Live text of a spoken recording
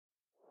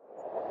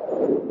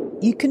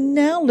you can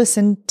now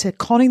listen to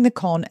Conning the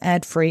Con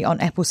ad-free on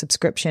Apple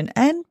subscription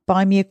and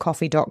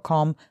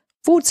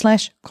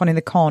buymeacoffee.com/Conning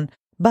the Con.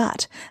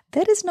 But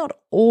that is not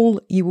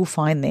all you will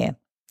find there.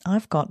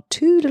 I've got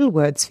 2 little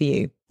words for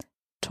you.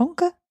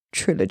 Tonka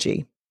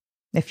Trilogy.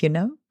 If you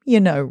know,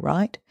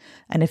 right?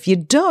 And if you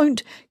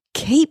don't,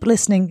 keep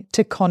listening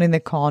to Conning the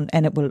Con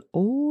and it will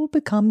all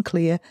become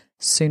clear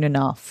soon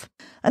enough.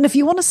 And if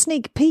you want a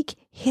sneak peek,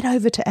 head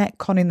over to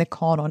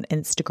 @ConningTheCon on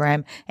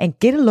Instagram and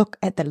get a look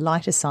at the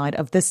lighter side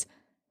of this,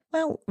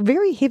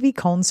 very heavy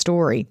con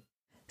story.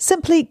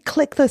 Simply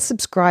click the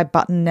subscribe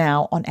button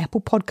now on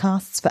Apple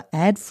Podcasts for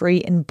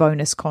ad-free and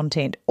bonus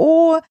content.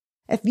 Or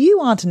if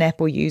you aren't an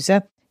Apple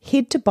user,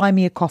 head to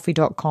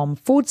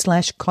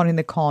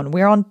buymeacoffee.com/ConningTheCon,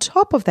 where on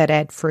top of that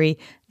ad-free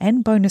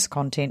and bonus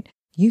content,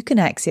 you can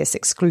access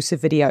exclusive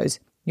videos.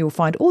 You'll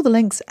find all the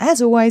links,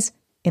 as always,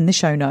 in the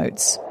show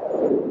notes.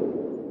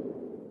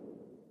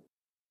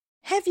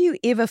 Have you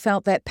ever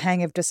felt that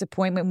pang of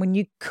disappointment when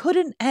you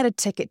couldn't add a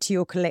ticket to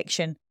your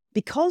collection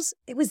because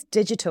it was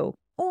digital?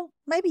 Or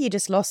maybe you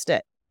just lost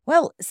it.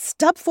 Well,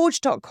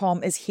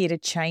 StubForge.com is here to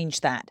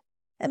change that.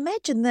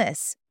 Imagine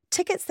this.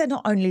 Tickets that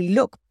not only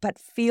look but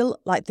feel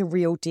like the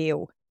real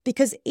deal,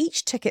 because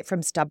each ticket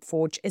from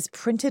StubForge is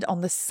printed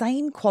on the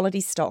same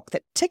quality stock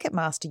that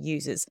Ticketmaster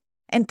uses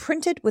and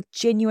printed with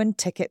genuine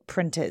ticket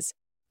printers.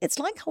 It's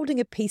like holding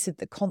a piece of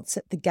the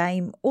concert, the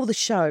game, or the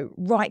show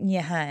right in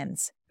your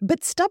hands.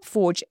 But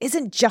StubForge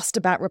isn't just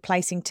about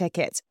replacing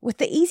tickets. With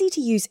the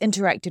easy-to-use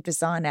interactive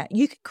designer,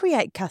 you can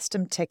create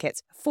custom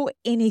tickets for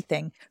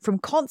anything, from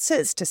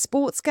concerts to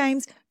sports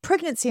games,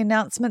 pregnancy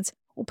announcements,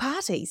 or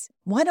parties.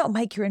 Why not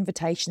make your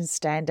invitations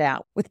stand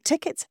out with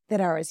tickets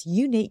that are as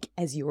unique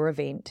as your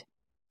event?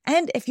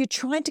 And if you're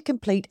trying to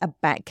complete a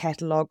back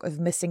catalogue of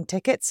missing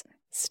tickets,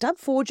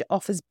 StubForge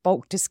offers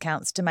bulk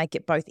discounts to make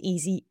it both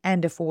easy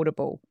and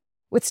affordable.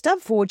 With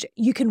StubForge,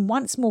 you can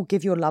once more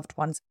give your loved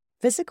ones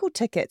physical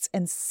tickets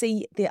and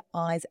see their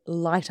eyes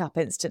light up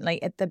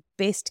instantly at the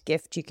best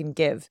gift you can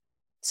give.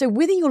 So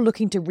whether you're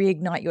looking to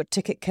reignite your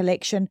ticket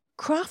collection,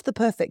 craft the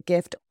perfect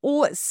gift,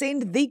 or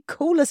send the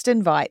coolest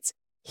invites,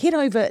 head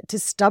over to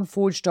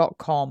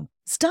StubForge.com.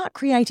 Start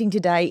creating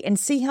today and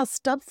see how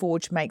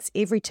StubForge makes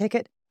every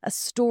ticket a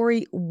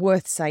story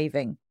worth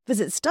saving.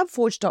 Visit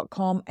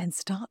StubForge.com and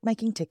start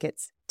making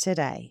tickets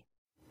today.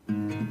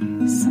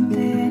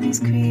 Something is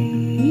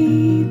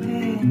creeping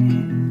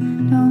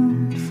in,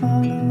 don't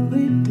follow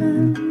it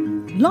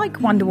down.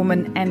 Like Wonder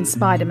Woman and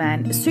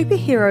Spider-Man,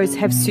 superheroes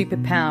have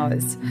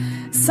superpowers.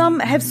 Some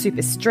have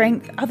super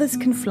strength, others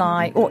can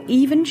fly or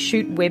even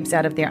shoot webs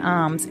out of their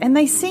arms, and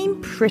they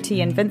seem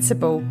pretty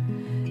invincible.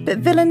 But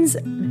villains,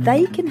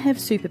 they can have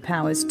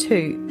superpowers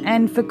too,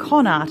 and for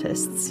con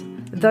artists,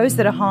 those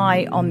that are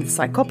high on the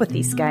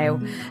psychopathy scale,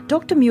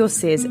 Dr. Muir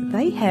says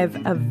they have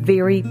a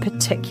very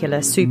particular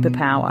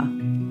superpower.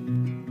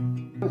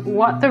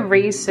 What the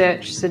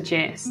research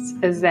suggests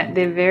is that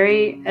they're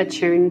very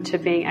attuned to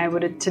being able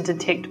to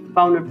detect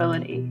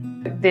vulnerability.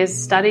 There's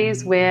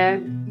studies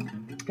where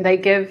they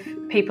give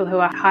people who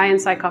are high in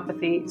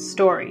psychopathy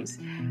stories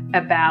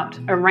about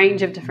a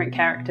range of different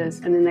characters,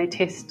 and then they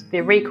test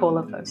their recall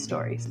of those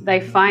stories. They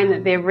find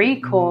that their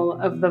recall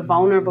of the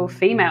vulnerable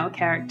female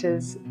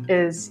characters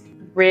is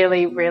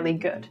really, really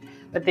good,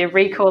 but their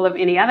recall of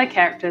any other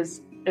characters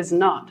is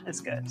not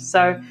as good.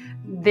 So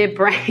their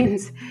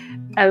brains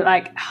are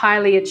like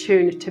highly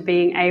attuned to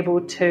being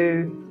able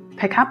to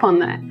pick up on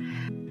that.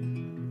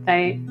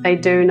 They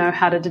do know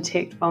how to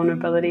detect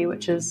vulnerability,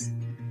 which is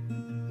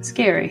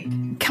scary.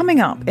 Coming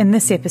up in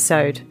this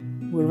episode,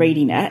 we're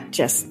reading it,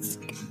 just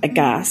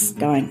aghast,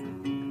 going,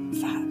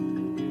 fuck.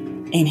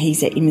 And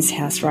he's at Emma's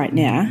house right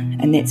now,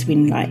 and that's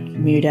when like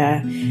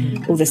murder,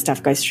 all this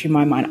stuff goes through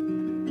my mind.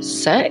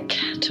 Sick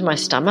to my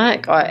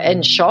stomach,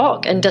 in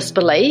shock and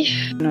disbelief.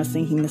 And I was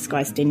thinking this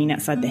guy's standing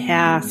outside the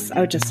house.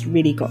 I just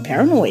really got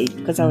paranoid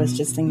because I was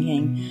just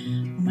thinking,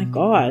 oh my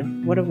God,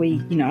 what are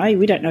we,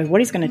 we don't know what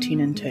he's going to turn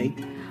into.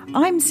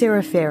 I'm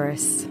Sarah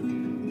Ferris.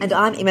 And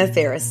I'm Emma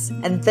Ferris,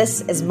 and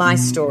this is my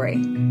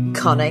story,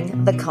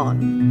 Conning the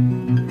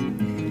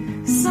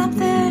Con.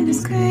 Something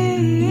is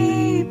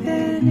creeping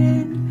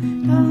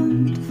in,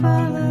 don't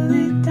follow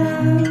it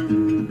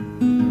down.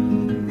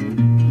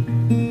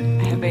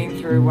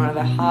 Through one of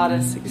the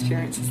hardest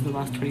experiences in the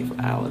last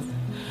 24 hours.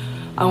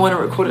 I want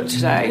to record it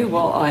today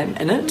while I'm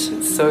in it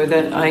so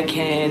that I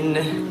can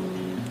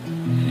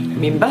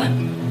remember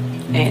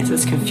and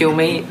this can fuel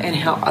me and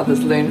help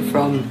others learn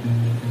from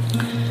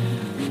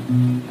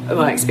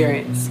my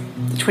experience.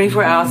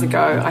 24 hours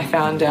ago, I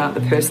found out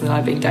the person that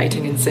I've been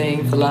dating and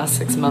seeing for the last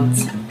 6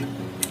 months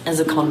is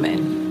a con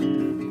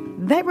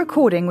man. That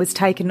recording was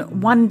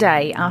taken one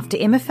day after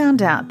Emma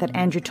found out that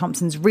Andrew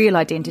Thompson's real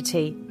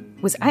identity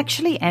was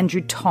actually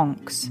Andrew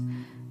Tonks,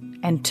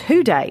 and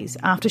 2 days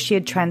after she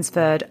had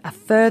transferred a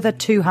further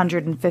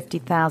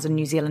 250,000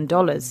 New Zealand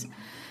dollars.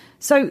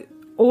 So,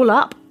 all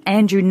up,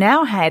 Andrew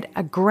now had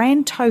a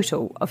grand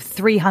total of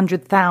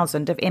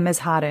 300,000 of Emma's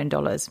hard-earned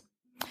dollars.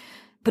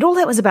 But all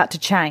that was about to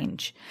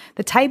change.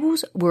 The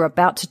tables were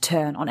about to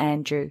turn on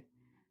Andrew.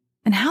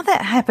 And how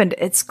that happened,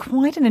 it's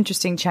quite an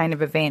interesting chain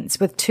of events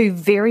with two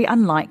very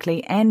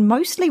unlikely and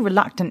mostly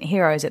reluctant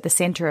heroes at the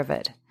centre of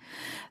it.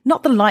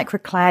 Not the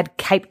lycra-clad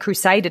Cape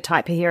Crusader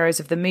type of heroes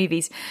of the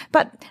movies,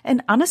 but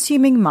an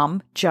unassuming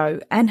mum, Jo,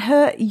 and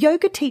her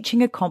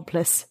yoga-teaching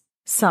accomplice,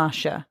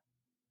 Sasha.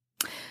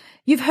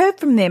 You've heard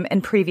from them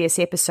in previous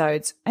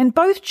episodes, and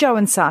both Jo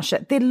and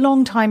Sasha, they're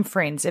longtime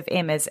friends of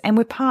Emma's and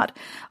were part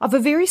of a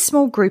very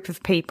small group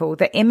of people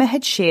that Emma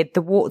had shared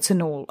the warts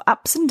and all,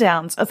 ups and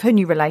downs of her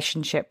new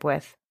relationship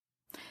with.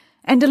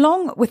 And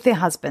along with their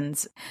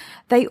husbands,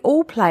 they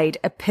all played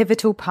a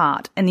pivotal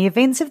part in the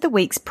events of the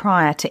weeks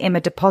prior to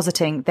Emma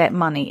depositing that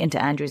money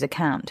into Andrew's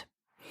account.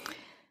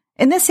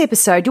 In this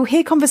episode, you'll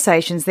hear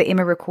conversations that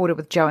Emma recorded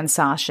with Jo and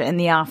Sasha in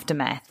the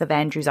aftermath of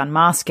Andrew's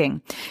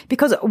unmasking.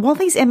 Because while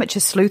these amateur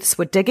sleuths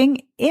were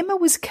digging, Emma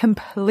was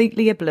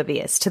completely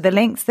oblivious to the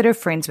lengths that her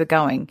friends were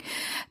going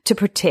to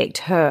protect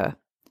her.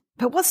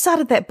 But what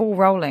started that ball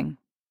rolling?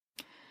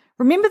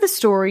 Remember the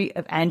story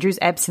of Andrew's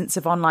absence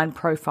of online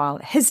profile,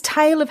 his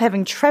tale of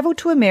having travelled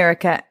to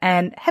America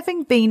and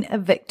having been a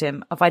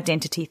victim of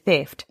identity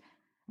theft?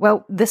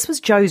 Well, this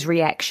was Jo's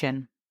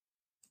reaction.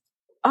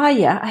 Oh,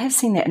 yeah, I have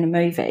seen that in a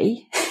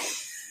movie.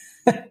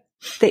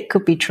 That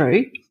could be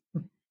true.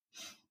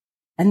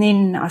 And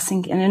then I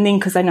think, and then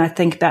because I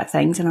think about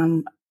things, and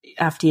I'm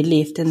after you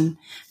left, and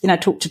then I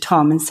talk to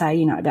Tom and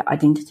say, about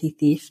identity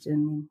theft,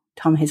 and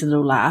Tom has a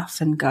little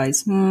laugh and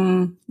goes,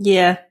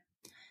 yeah.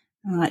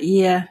 I'm like,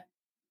 yeah.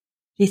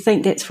 Do you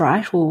think that's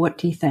right, or what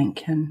do you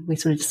think? And we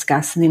sort of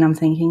discuss, and then I'm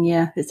thinking,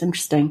 yeah, that's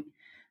interesting.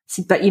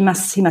 So, but he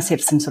must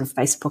have some sort of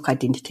Facebook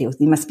identity, or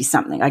there must be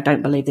something. I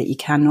don't believe that you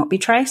cannot be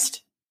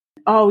traced.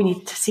 Oh, when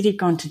you said he'd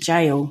gone to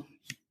jail.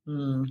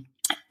 And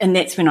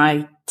that's when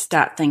I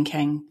start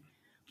thinking,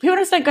 people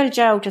just don't go to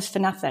jail just for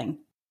nothing.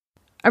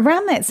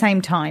 Around that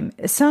same time,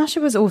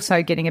 Sasha was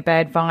also getting a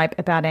bad vibe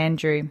about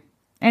Andrew.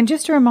 And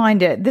just a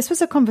reminder, this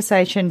was a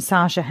conversation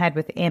Sasha had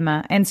with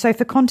Emma. And so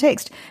for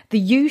context, the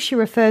you she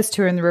refers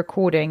to in the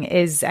recording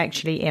is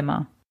actually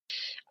Emma.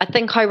 I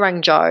think I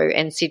rang Jo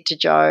and said to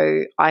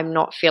Jo, I'm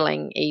not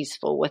feeling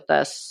easeful with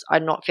this.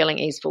 I'm not feeling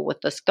easeful with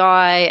this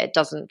guy. It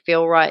doesn't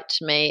feel right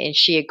to me. And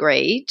she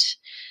agreed.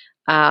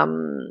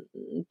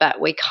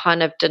 But we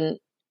kind of didn't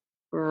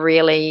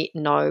really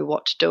know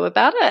what to do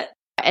about it.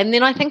 And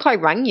then I think I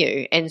rang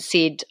you and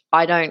said,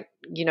 are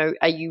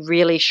you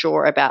really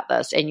sure about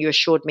this? And you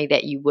assured me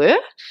that you were.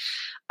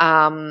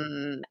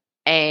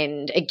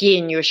 And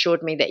again, you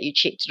assured me that you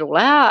checked it all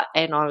out.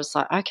 And I was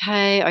like,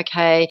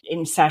 okay.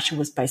 And Sasha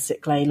was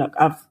basically, look,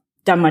 I've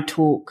done my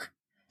talk.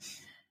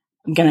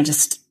 I'm going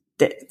to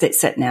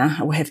that's it now.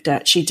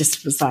 She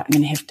just was like, I'm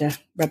going to have to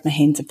rub my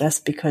hands of this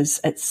because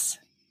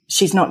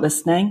she's not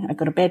listening. I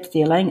got a bad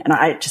feeling and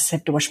I just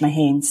have to wash my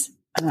hands.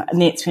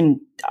 And that's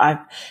when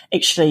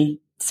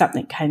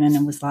something came in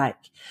and was like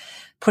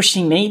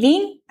pushing me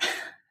then.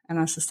 And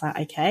I was just like,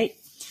 okay.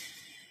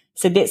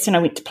 So that's when I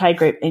went to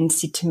playgroup and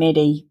said to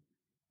Maddie,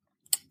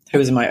 who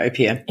was my au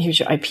pair? He was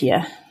your au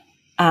pair.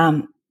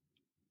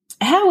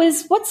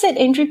 What's that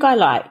Andrew guy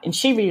like? And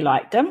she really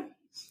liked him.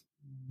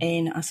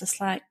 And I was just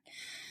like,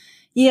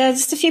 yeah,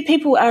 just a few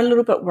people are a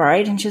little bit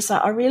worried. And she was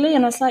like, oh, really?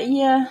 And I was like,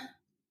 yeah.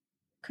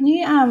 Can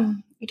you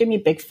do me a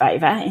big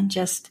favour and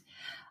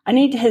I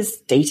need his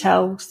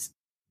details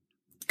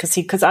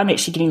because I'm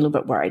actually getting a little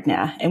bit worried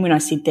now. And when I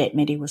said that,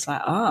 Maddie was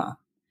like,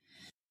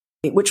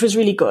 which was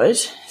really good.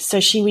 So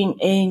she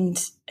went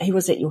and he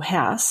was at your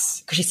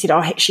house because she said, oh,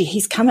 actually,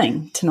 he's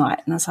coming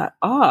tonight. And I was like,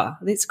 oh,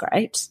 that's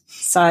great.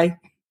 So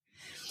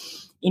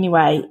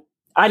anyway,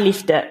 I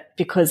left it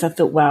because I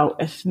thought, well,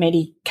 if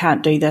Maddie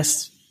can't do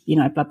this,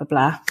 blah, blah,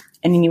 blah.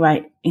 And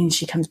anyway, and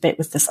she comes back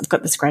with this, I've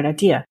got this great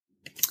idea.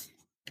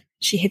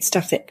 She had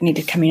stuff that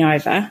needed coming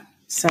over.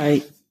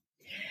 So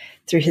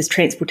through his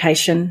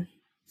transportation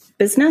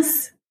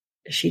business,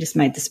 she just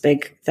made this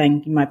big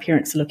thing. My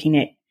parents are looking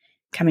at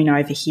coming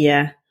over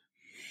here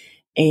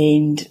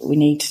and we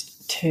need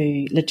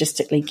to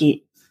logistically get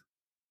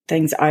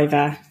things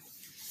over.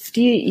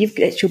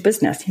 It's your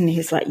business? And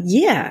he's like,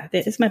 yeah,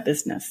 that is my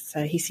business.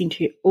 So he sent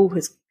her all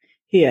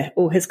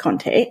his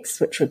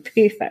contacts, which were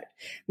perfect.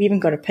 We even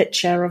got a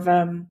picture of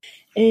him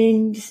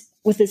and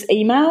with his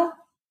email,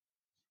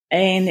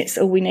 and that's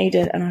all we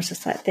needed. And I was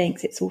just like,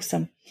 thanks, that's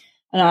awesome.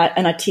 And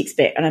I text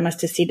back and I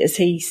must have said, is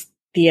he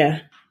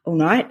there all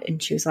night?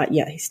 And she was like,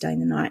 yeah, he's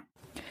staying the night.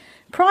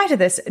 Prior to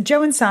this,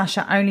 Jo and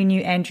Sasha only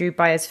knew Andrew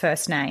by his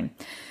first name.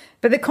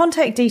 But the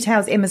contact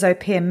details Emma's au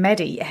pair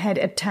Maddie had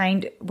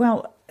obtained,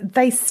 well,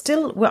 they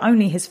still were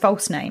only his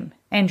false name,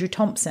 Andrew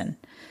Thompson.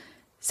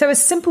 So a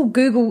simple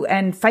Google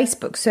and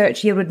Facebook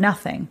search yielded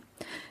nothing.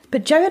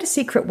 But Jo had a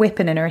secret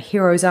weapon in her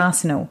hero's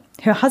arsenal,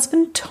 her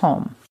husband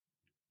Tom.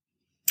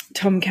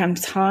 Tom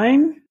comes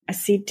home. I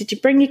said, did you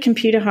bring your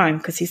computer home?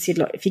 Because he said,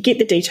 look, if you get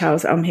the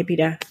details, I'm happy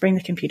to bring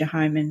the computer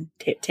home and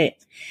tap.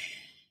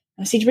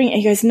 I said, bring it.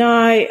 He goes, no,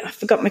 I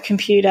forgot my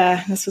computer.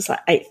 And this was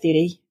like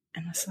 8:30.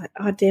 And I was like,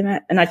 oh, damn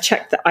it. And I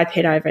chucked the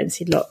iPad over and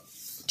said, look,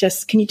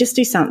 can you just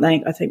do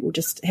something? I think we'll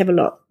just have a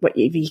look,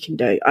 whatever you can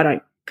do.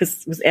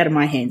 Because it was out of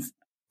my hands.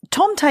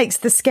 Tom takes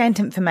the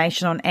scant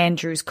information on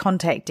Andrew's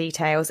contact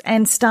details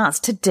and starts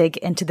to dig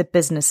into the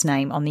business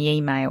name on the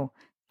email,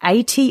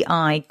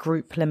 ATI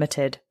Group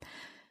Limited.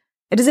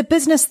 It is a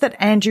business that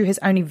Andrew has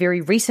only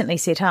very recently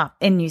set up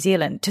in New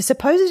Zealand to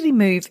supposedly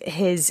move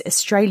his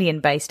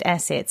Australian-based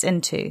assets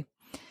into.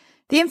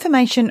 The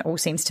information all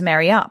seems to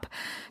marry up.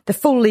 The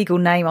full legal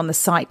name on the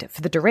site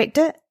for the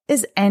director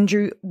is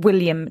Andrew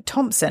William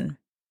Thompson.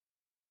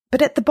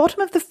 But at the bottom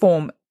of the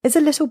form is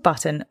a little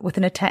button with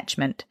an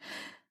attachment,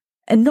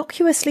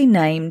 innocuously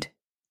named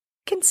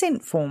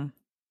Consent Form.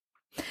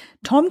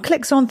 Tom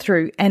clicks on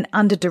through, and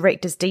under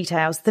Director's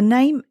Details, the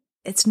name,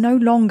 it's no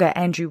longer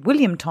Andrew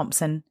William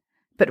Thompson,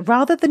 but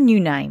rather the new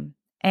name,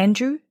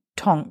 Andrew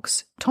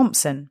Tonks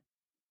Thompson.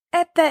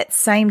 At that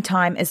same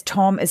time as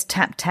Tom is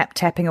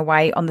tapping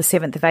away on the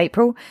 7th of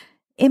April,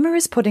 Emma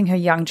is putting her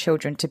young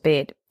children to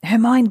bed, her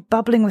mind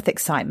bubbling with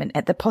excitement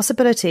at the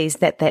possibilities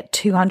that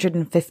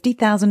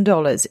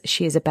 $250,000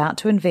 she is about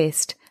to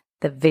invest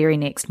the very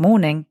next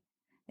morning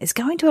is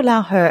going to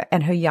allow her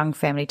and her young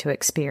family to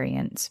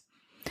experience.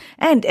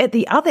 And at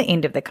the other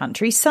end of the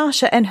country,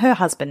 Sasha and her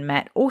husband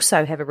Matt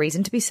also have a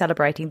reason to be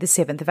celebrating the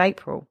 7th of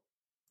April.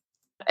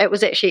 It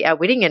was actually our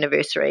wedding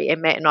anniversary,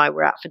 and Matt and I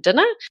were out for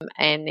dinner,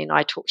 and then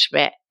I talked to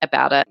Matt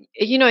about it.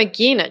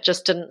 Again, it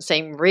just didn't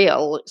seem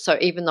real. So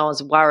even though I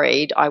was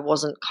worried, I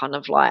wasn't kind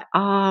of like,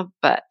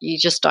 but you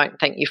just don't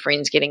think your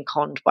friend's getting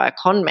conned by a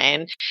con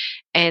man.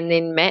 And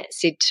then Matt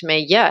said to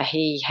me, yeah,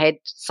 he had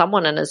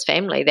someone in his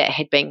family that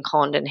had been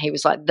conned, and he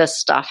was like, this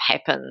stuff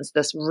happens.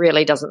 This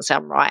really doesn't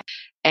sound right.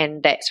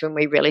 And that's when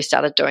we really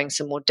started doing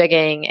some more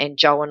digging, and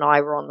Joe and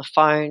I were on the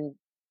phone,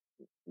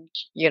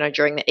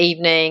 during the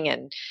evening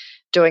and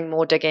doing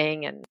more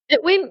digging, and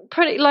it went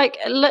pretty,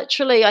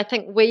 literally, I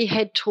think we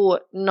had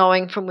taught,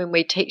 knowing from when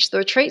we teach the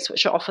retreats,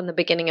 which are often the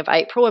beginning of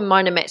April, and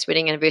mine and Matt's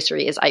wedding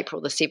anniversary is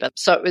April the 7th.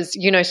 So it was,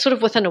 sort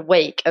of within a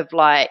week of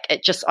I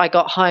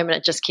got home and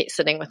it just kept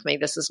sitting with me,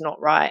 this is not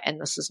right and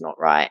this is not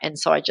right. And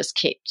so I just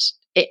kept,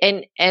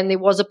 and there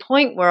was a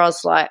point where I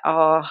was like,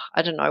 I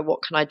don't know,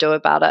 what can I do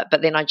about it?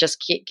 But then I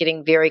just kept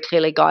getting very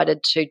clearly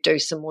guided to do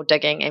some more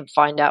digging and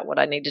find out what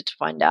I needed to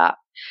find out.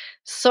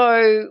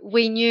 So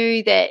we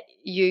knew that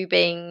you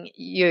being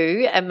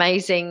you,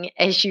 amazing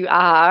as you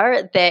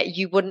are, that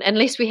you wouldn't,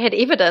 unless we had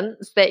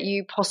evidence, that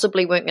you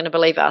possibly weren't going to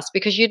believe us,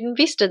 because you'd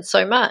invested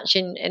so much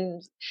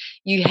and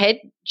you had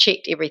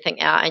checked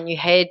everything out and you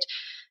had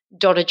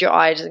dotted your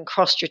I's and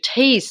crossed your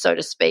T's, so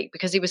to speak,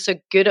 because he was so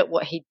good at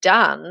what he'd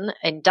done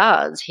and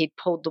does. He'd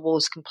pulled the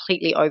walls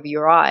completely over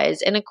your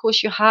eyes. And of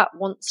course, your heart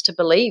wants to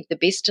believe the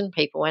best in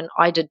people. And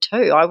I did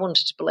too. I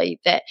wanted to believe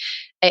that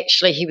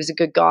actually he was a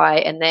good guy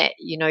and that,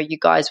 you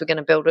guys were going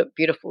to build a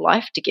beautiful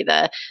life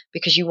together,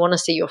 because you want to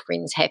see your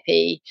friends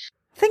happy.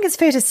 I think it's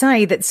fair to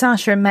say that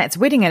Sasha and Matt's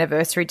wedding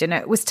anniversary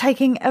dinner was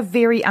taking a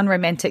very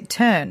unromantic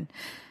turn.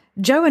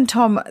 Joe and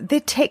Tom,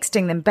 they're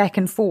texting them back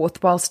and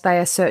forth whilst they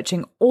are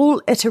searching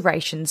all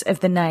iterations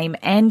of the name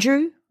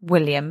Andrew,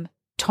 William,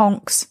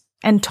 Tonks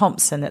and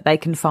Thompson that they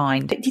can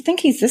find. Do you think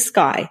he's this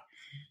guy?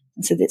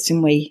 And so that's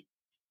when we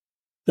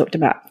looked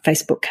about,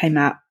 Facebook came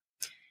up,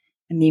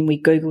 and then we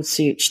Google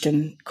searched,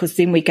 and because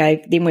then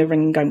we're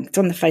ringing going, it's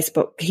on the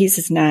Facebook, here's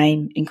his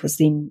name, and because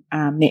then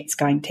Matt's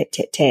going tap,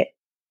 tap, tap.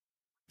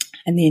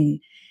 And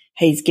then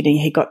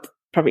he got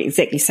probably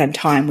exactly the same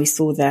time we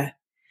saw the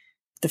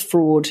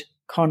fraud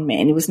con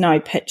man. There was no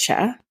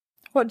picture.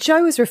 What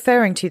Joe is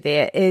referring to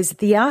there is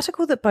the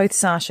article that both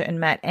Sasha and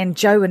Matt and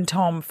Joe and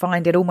Tom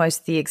find at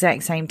almost the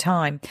exact same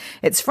time.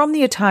 It's from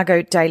the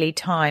Otago Daily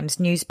Times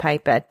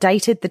newspaper,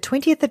 dated the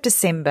 20th of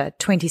December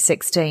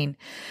 2016.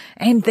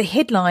 And the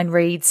headline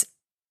reads,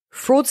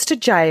 "Fraudster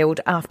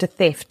jailed after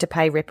theft to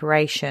pay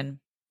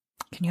reparation."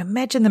 Can you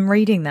imagine them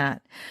reading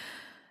that?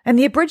 And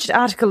the abridged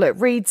article, it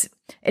reads,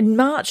 "In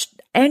March,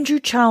 Andrew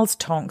Charles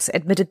Tonks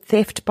admitted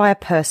theft by a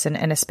person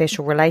in a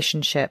special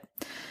relationship."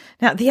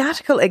 Now, the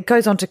article, it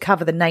goes on to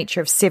cover the nature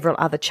of several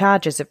other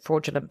charges of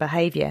fraudulent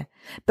behaviour.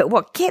 But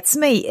what gets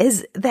me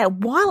is that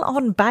while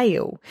on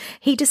bail,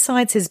 he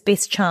decides his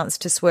best chance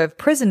to swerve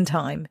prison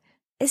time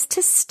is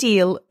to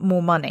steal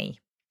more money.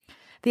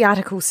 The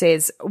article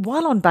says,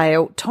 while on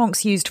bail,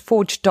 Tonks used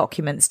forged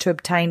documents to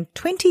obtain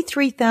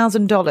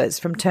 $23,000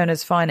 from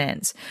Turner's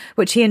Finance,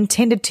 which he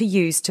intended to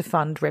use to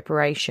fund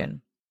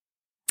reparation.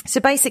 So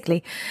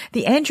basically,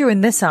 the Andrew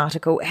in this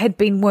article had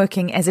been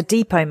working as a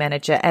depot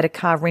manager at a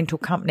car rental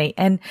company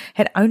and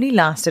had only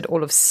lasted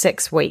all of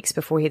 6 weeks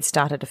before he had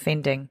started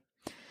offending.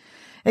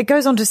 It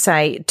goes on to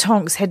say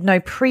Tonks had no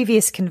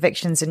previous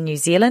convictions in New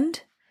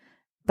Zealand,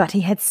 but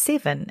he had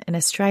 7 in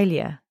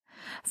Australia.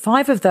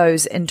 5 of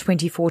those in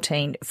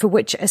 2014, for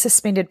which a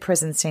suspended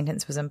prison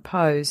sentence was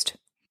imposed.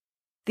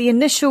 The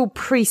initial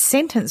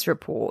pre-sentence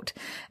report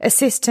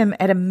assessed him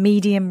at a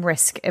medium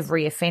risk of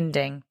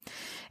reoffending.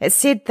 It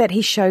said that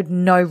he showed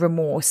no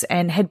remorse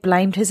and had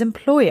blamed his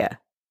employer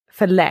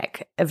for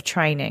lack of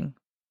training.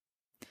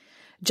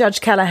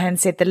 Judge Callaghan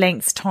said the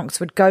lengths Tonks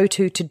would go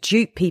to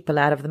dupe people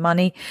out of the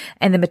money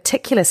and the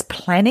meticulous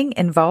planning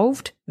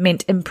involved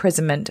meant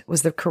imprisonment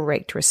was the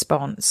correct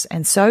response.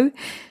 And so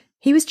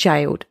He was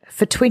jailed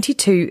for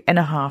 22 and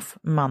a half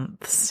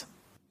months.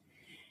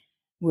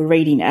 We're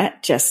reading it,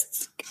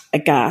 just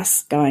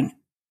aghast, going,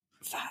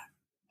 fuck.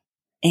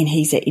 And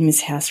he's at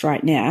Emma's house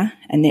right now.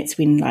 And that's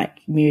when, like,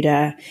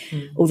 murder,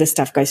 all this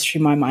stuff goes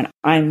through my mind.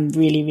 I'm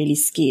really, really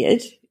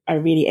scared. I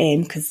really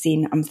am, because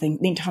then I'm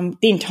thinking,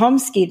 then Tom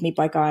scared me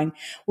by going,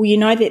 well, you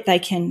know that they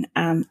can,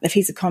 if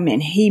he's a con man,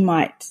 he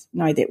might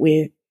know that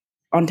we're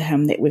onto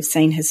him, that we've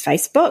seen his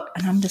Facebook.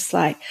 And I'm just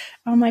like,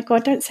 oh my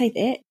God, don't say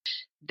that.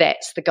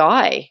 That's the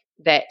guy.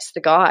 That's the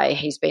guy.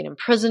 He's been in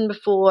prison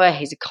before.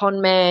 He's a con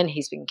man.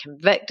 He's been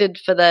convicted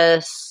for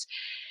this.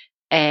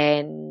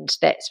 And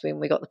that's when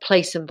we got the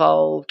police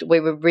involved. We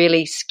were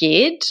really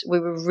scared. We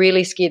were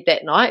really scared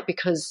that night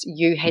because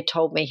you had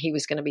told me he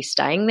was going to be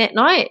staying that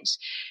night.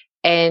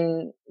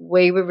 And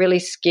we were really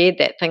scared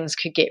that things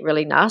could get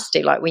really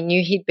nasty. Like, we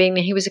knew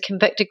he was a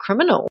convicted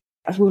criminal.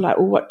 We were like,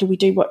 well, what do we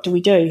do? What do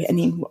we do? And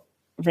then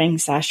rang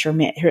Sasha and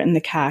met her in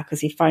the car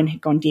because his phone had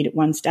gone dead at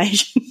one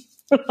stage.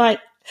 We're like,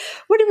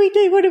 what do we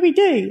do? What do we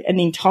do? And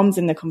then Tom's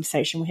in the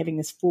conversation. We're having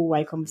this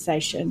four-way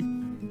conversation.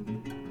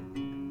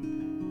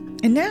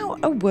 And now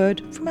a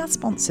word from our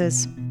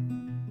sponsors.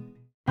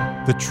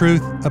 The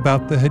truth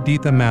about the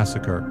Haditha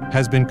massacre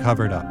has been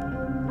covered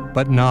up,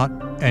 but not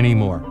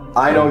anymore.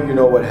 I know you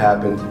know what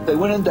happened. They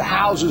went into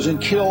houses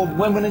and killed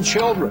women and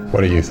children.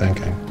 What are you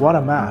thinking? What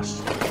a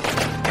mess.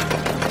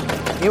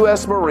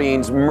 U.S.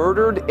 Marines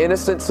murdered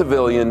innocent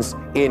civilians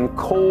in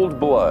cold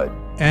blood.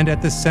 And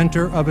at the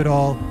center of it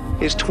all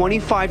is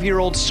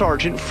 25-year-old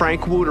Sergeant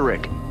Frank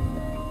Wuderick.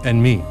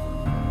 And me.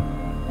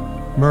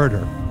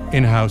 Murder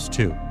in House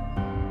 2.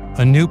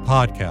 A new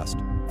podcast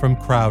from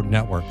Crowd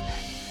Network.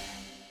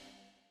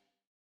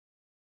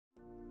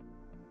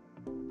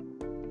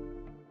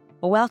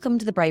 Welcome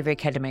to the Bravery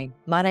Academy.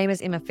 My name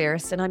is Emma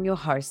Ferris and I'm your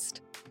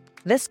host.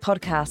 This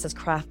podcast is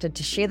crafted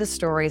to share the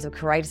stories of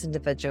courageous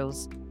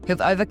individuals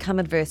who've overcome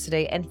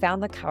adversity and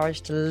found the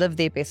courage to live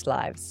their best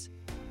lives.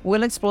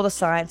 We'll explore the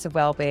science of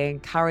well-being,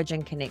 courage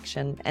and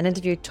connection, and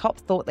interview top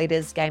thought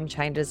leaders, game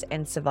changers,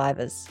 and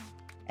survivors.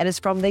 It is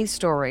from these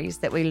stories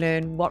that we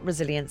learn what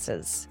resilience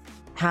is,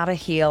 how to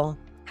heal,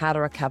 how to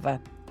recover,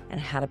 and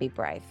how to be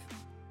brave.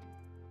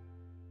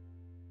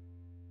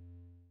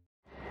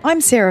 I'm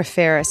Sarah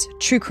Ferris,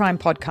 true crime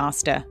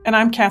podcaster. And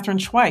I'm Catherine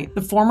Schweit,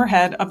 the former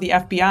head of the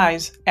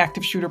FBI's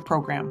active shooter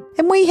program.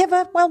 And we have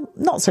a,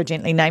 not so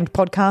gently named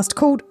podcast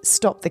called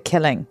Stop the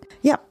Killing.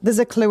 Yep, there's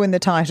a clue in the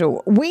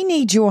title. We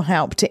need your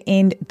help to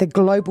end the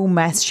global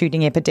mass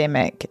shooting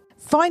epidemic.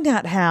 Find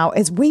out how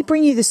as we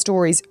bring you the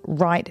stories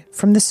right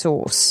from the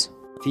source.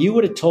 If you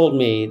would have told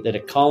me that a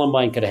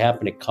Columbine could have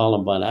happened at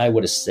Columbine, I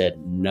would have said,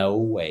 no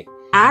way.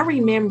 I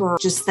remember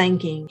just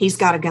thinking, he's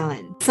got a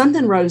gun.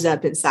 Something rose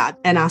up inside,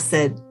 and I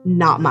said,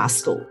 not my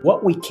school.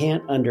 What we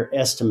can't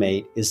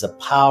underestimate is the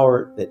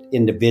power that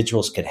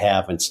individuals could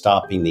have in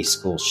stopping these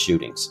school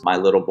shootings. My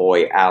little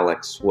boy,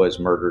 Alex, was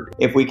murdered.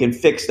 If we can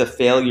fix the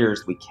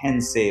failures, we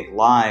can save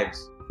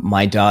lives.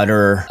 My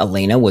daughter,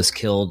 Elena, was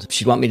killed.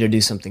 She'd want me to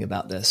do something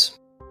about this.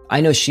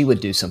 I know she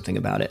would do something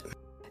about it.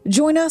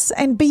 Join us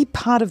and be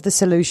part of the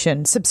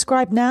solution.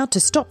 Subscribe now to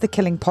Stop the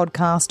Killing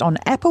podcast on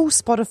Apple,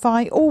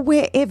 Spotify, or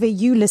wherever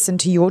you listen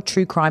to your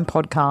true crime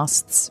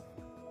podcasts.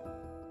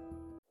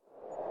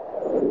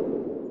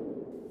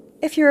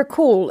 If you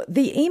recall,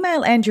 the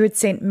email Andrew had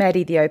sent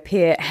Maddie the au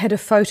pair had a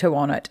photo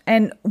on it,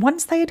 and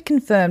once they had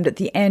confirmed that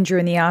the Andrew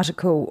in the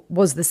article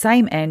was the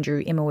same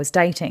Andrew Emma was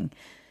dating,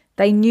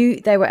 they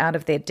knew they were out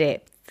of their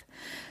depth.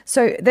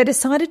 So they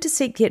decided to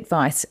seek the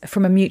advice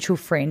from a mutual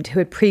friend who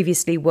had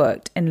previously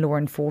worked in law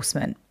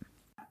enforcement.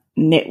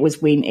 And that was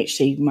when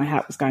actually my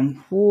heart was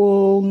going,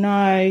 whoa,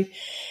 no.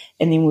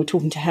 And then we were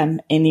talking to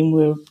him, and then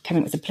we were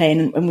coming up with a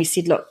plan, and we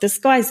said, look, this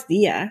guy's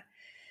there.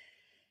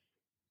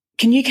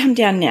 Can you come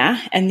down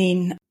now? And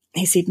then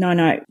he said,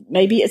 no,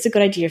 maybe it's a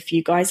good idea if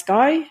you guys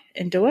go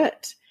and do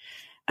it.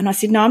 And I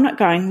said, no, I'm not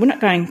going. We're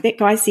not going. That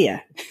guy's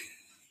there.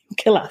 He'll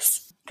kill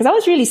us. Because I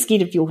was really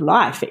scared of your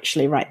life,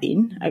 actually, right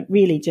then. I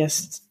really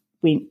just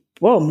went,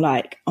 boom,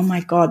 like, oh, my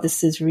God,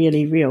 this is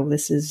really real.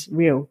 This is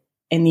real.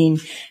 And then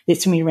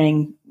that's when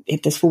we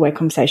had this four-way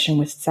conversation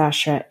with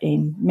Sasha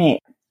and Matt.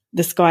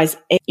 This guy's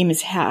at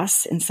Emma's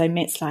house, and so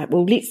Matt's like,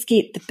 well, let's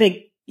get the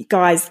big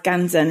guy's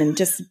guns in and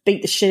just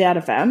beat the shit out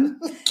of him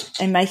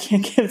and make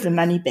him give the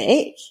money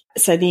back.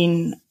 So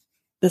then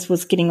this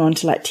was getting on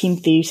to like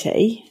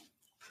 10:30,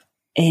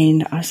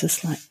 and I was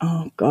just like,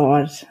 oh,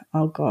 God.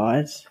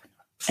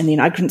 And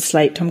then I couldn't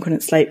sleep. Tom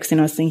couldn't sleep because then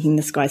I was thinking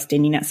this guy's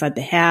standing outside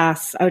the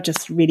house. I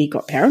just really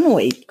got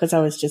paranoid because I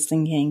was just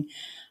thinking,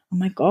 oh,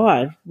 my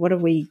God, what are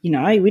we,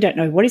 we don't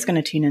know what he's going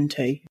to turn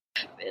into.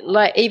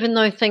 Like, even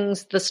though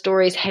the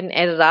stories hadn't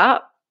added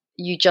up,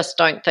 you just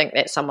don't think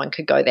that someone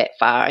could go that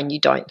far, and you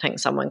don't think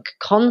someone could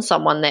con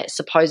someone that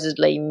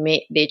supposedly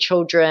met their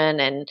children.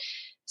 And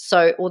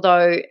so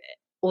although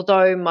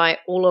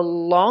all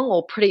along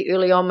or pretty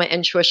early on my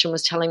intuition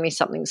was telling me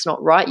something's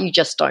not right, you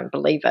just don't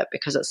believe it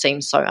because it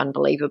seems so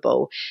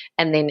unbelievable.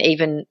 And then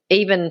even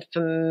for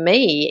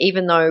me,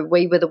 even though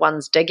we were the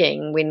ones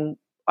digging, when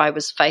I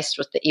was faced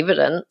with the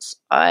evidence,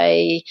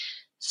 I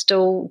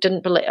still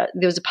didn't believe.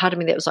 There was a part of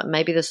me that was like,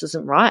 maybe this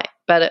isn't right.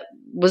 But it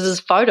was his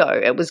photo.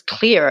 It was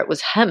clear. It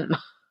was him.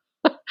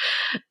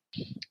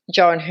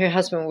 Jo and her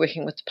husband were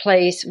working with the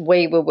police.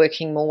 We were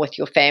working more with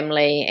your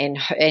family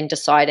and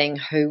deciding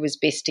who was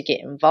best to get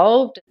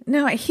involved.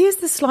 Now, here's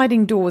the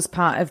sliding doors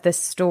part of this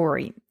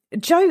story.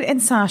 Jo and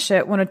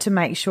Sasha wanted to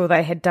make sure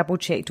they had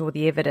double-checked all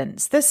the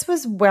evidence. This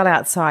was well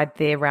outside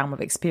their realm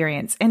of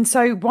experience. And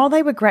so while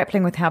they were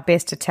grappling with how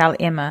best to tell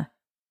Emma,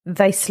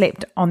 they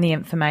slept on the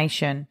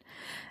information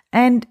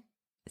and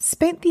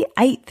spent the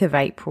 8th of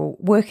April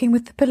working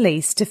with the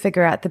police to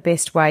figure out the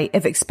best way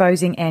of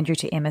exposing Andrew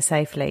to Emma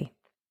safely.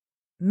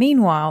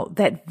 Meanwhile,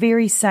 that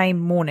very same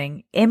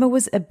morning, Emma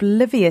was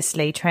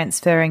obliviously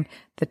transferring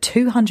the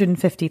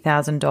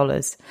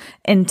 $250,000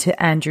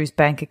 into Andrew's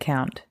bank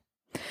account.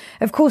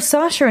 Of course,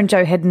 Sasha and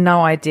Jo had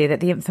no idea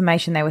that the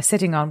information they were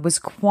sitting on was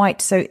quite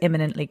so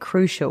imminently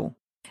crucial.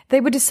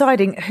 They were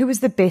deciding who was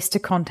the best to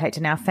contact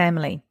in our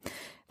family.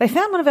 They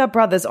found one of our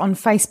brothers on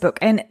Facebook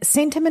and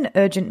sent him an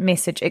urgent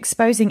message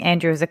exposing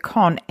Andrew as a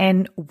con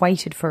and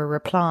waited for a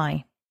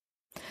reply.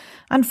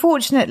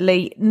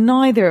 Unfortunately,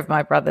 neither of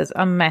my brothers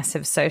are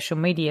massive social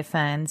media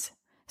fans,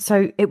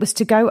 so it was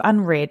to go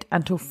unread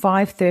until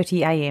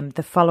 5:30 a.m.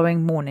 the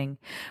following morning,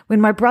 when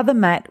my brother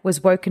Matt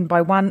was woken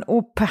by one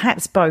or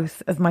perhaps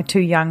both of my 2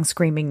 young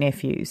screaming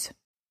nephews.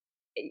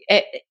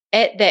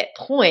 At that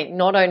point,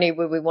 not only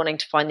were we wanting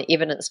to find the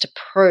evidence to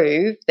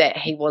prove that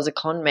he was a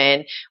con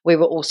man, we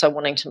were also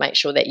wanting to make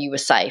sure that you were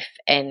safe.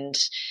 And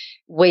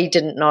we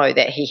didn't know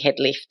that he had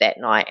left that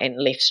night and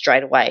left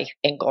straight away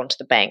and gone to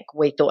the bank.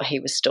 We thought he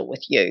was still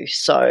with you.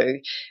 So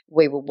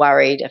we were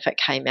worried if it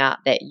came out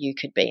that you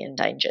could be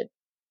endangered.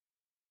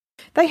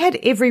 They had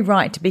every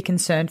right to be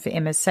concerned for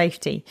Emma's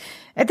safety.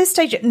 At this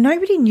stage,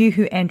 nobody knew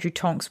who Andrew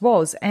Tonks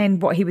was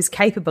and what he was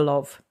capable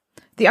of.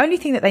 The only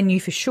thing that they knew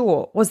for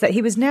sure was that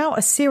he was now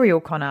a serial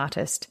con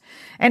artist.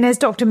 And as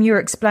Dr. Muir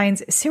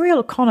explains,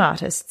 serial con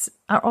artists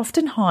are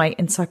often high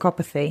in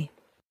psychopathy.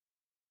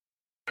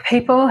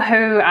 People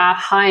who are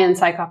high in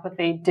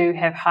psychopathy do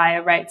have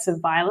higher rates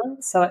of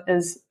violence, so it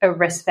is a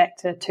risk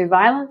factor to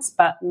violence,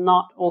 but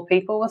not all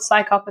people with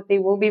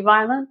psychopathy will be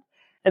violent.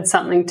 It's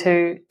something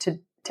to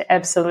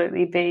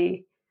absolutely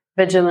be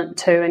vigilant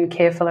to and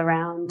careful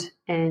around,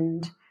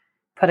 and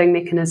putting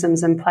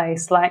mechanisms in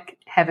place like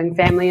having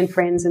family and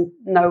friends and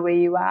know where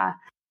you are.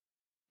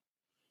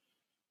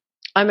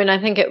 I mean, I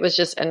think it was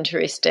just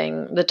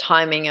interesting, the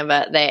timing of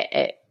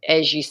it,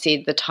 as you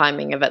said, the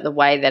timing of it, the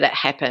way that it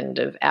happened,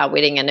 of our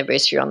wedding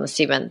anniversary on the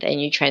 7th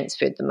and you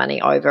transferred the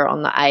money over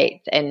on the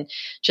 8th, and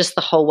just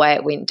the whole way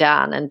it went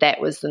down. And that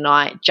was the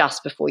night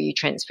just before you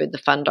transferred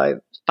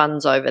the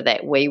funds over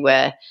that we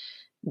were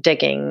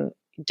digging.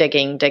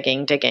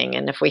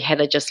 And if we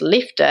had just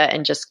left it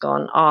and just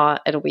gone, oh,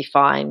 it'll be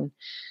fine,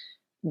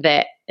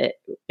 that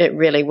it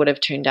really would have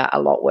turned out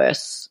a lot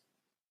worse.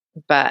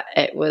 But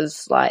it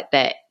was like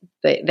that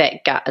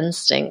gut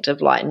instinct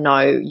of like, no,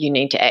 you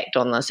need to act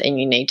on this, and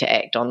you need to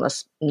act on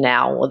this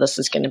now, or this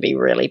is going to be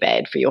really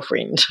bad for your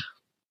friend.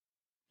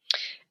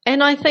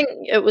 And I think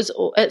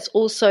it's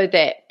also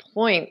that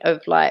point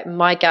of like,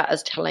 my gut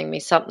is telling me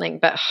something,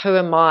 but who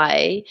am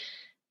I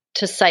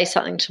to say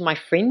something to my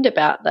friend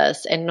about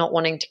this, and not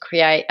wanting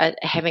to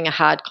having a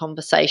hard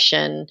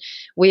conversation.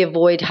 We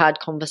avoid hard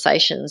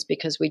conversations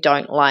because we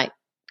don't like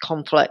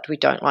conflict. We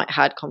don't like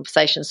hard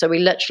conversations. So we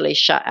literally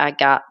shut our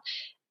gut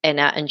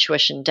and our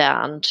intuition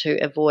down to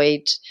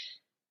avoid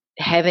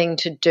having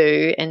to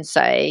do and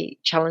say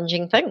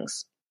challenging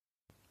things.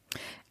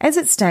 As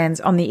it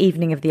stands on the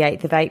evening of the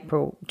 8th of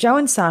April, Jo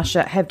and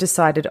Sasha have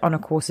decided on a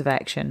course of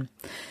action.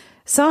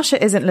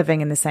 Sasha isn't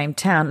living in the same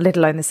town, let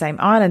alone the same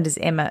island as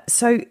Emma,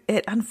 so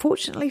it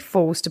unfortunately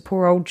falls to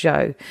poor old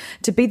Jo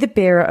to be the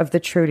bearer of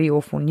the truly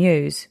awful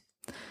news.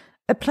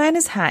 A plan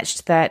is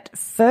hatched that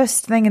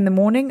first thing in the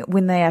morning,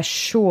 when they are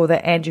sure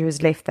that Andrew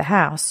has left the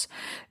house,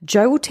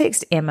 Jo will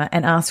text Emma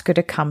and ask her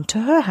to come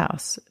to her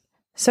house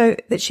so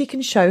that she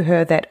can show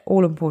her that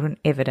all-important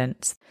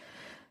evidence.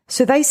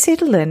 So they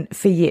settle in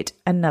for yet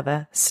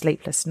another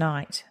sleepless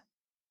night.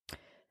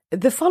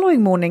 The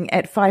following morning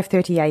at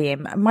 5:30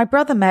 a.m, my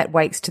brother Matt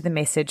wakes to the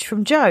message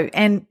from Jo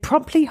and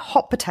promptly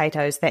hot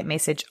potatoes that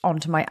message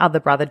onto my other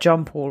brother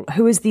John Paul,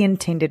 who is the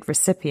intended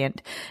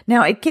recipient.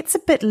 Now, it gets a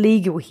bit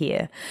legal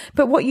here,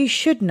 but what you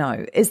should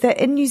know is that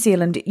in New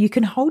Zealand you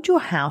can hold your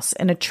house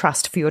in a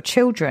trust for your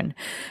children,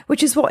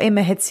 which is what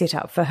Emma had set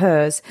up for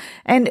hers,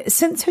 and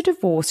since her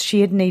divorce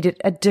she had needed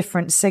a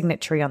different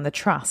signatory on the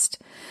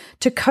trust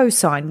to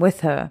co-sign with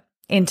her,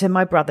 enter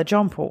my brother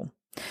John Paul.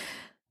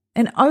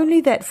 And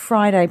only that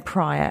Friday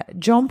prior,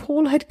 John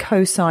Paul had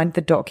co-signed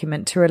the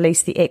document to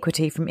release the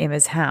equity from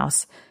Emma's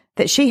house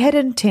that she had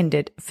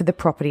intended for the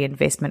property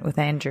investment with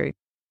Andrew.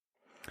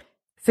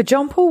 For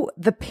John Paul,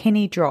 the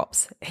penny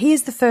drops. He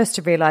is the first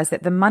to realise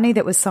that the money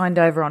that was signed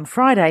over on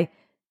Friday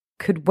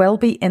could well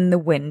be in the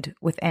wind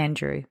with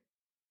Andrew.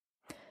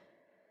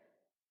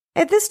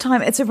 At this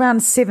time, it's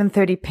around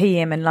 7:30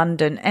 p.m. in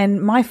London,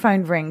 and my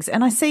phone rings,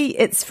 and I see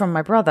it's from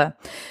my brother.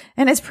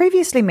 And as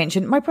previously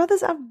mentioned, my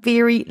brothers are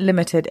very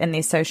limited in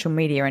their social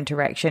media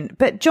interaction,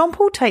 but John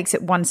Paul takes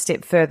it one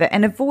step further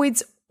and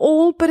avoids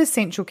all but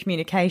essential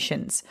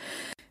communications.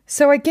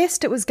 So I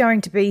guessed it was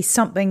going to be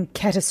something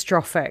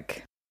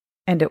catastrophic,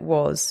 and it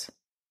was.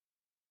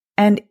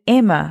 And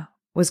Emma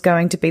was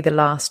going to be the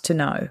last to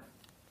know.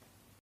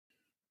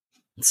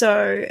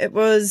 So it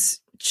was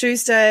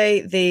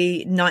Tuesday,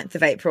 the 9th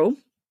of April,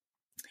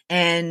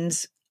 and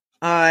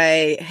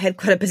I had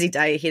quite a busy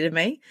day ahead of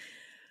me.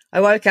 I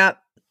woke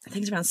up, I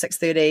think it's around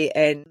 6:30,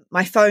 and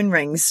my phone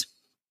rings.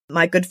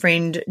 My good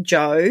friend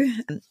Jo,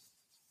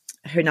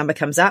 her number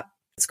comes up.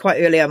 It's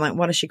quite early. I'm like,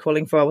 what is she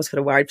calling for? I was kind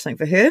of worried for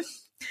something for her.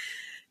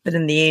 But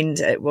in the end,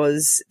 it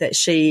was that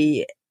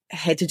she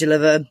had to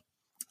deliver,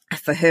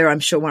 for her, I'm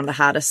sure, one of the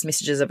hardest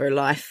messages of her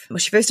life. Well,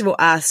 she first of all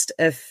asked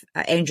if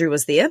Andrew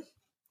was there.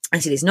 I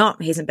said, he's not.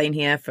 He hasn't been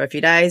here for a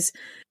few days.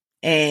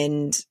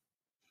 And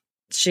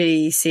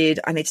she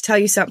said, I need to tell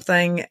you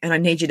something, and I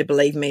need you to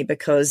believe me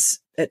because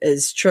it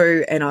is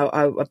true, and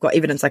I've got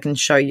evidence I can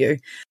show you.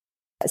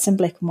 It's in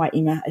black and white,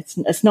 Emma.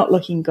 It's not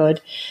looking good.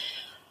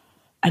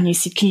 And you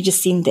said, can you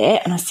just send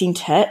that? And I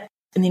sent it.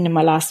 And then in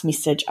my last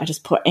message, I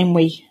just put, and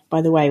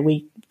by the way,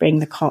 we rang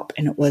the cop,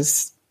 and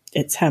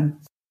it's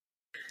him.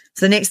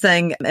 So the next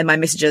thing in my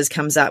messages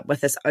comes up with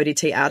this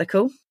ODT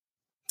article.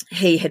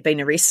 He had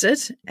been arrested,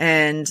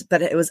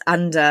 but it was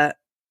under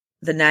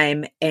the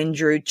name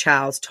Andrew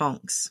Charles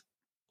Tonks.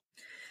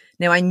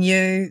 Now, I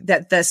knew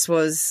that this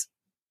was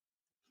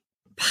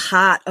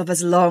part of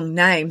his long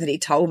name that he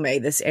told me,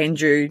 this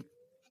Andrew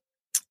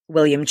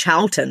William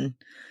Charlton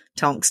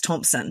Tonks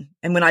Thompson.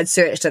 And when I'd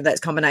searched it,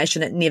 that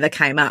combination, it never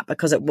came up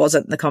because it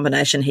wasn't the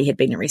combination he had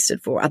been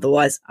arrested for.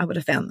 Otherwise, I would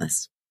have found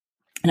this.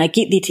 And I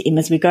get there to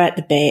Emma's, we go out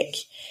the back,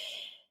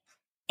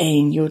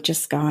 and you're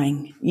just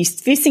going,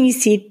 first thing you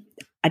said,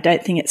 I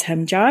don't think it's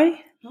him, Jo.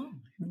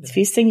 It's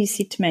the first thing you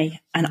said to me.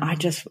 And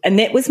and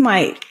that was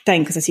my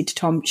thing, because I said to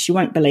Tom, she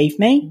won't believe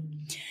me.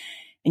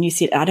 And you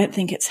said, I don't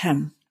think it's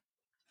him.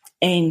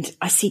 And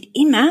I said,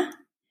 Emma,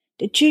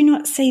 did you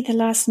not see the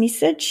last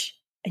message?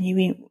 And you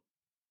went,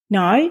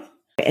 no.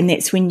 And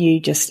that's when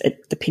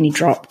the penny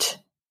dropped,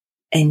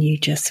 and you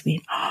just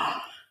went, oh,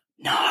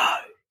 no.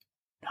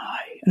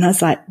 And I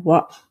was like,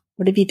 what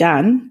have you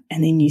done?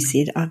 And then you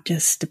said, I've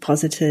just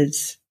deposited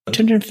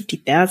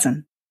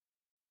 $250,000.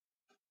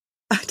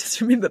 I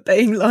just remember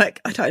being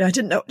like, I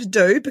didn't know what to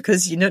do,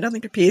 because,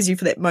 nothing prepares you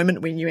for that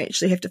moment when you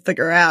actually have to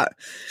figure out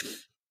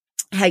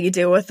how you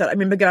deal with it. I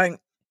remember going,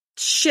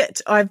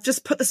 shit, I've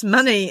just put this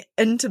money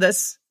into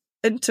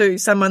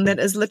someone that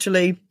is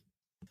literally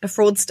a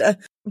fraudster.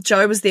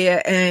 Jo was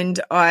there, and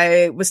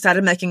I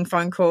started making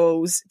phone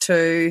calls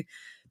to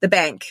my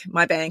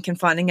bank, and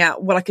finding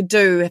out what I could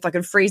do, if I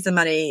could freeze the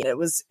money. It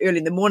was early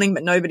in the morning,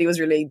 but nobody was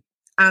really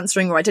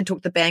answering, or I did talk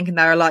to the bank, and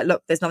they were like,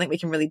 look, there's nothing we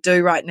can really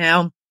do right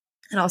now.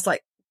 And I was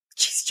like,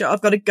 geez, Jo,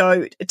 I've got to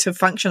go to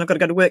function. I've got to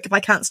go to work. If I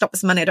can't stop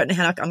this money, I don't know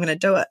how I'm going to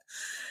do it.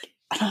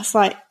 And I was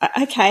like,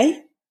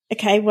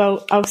 okay,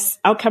 well,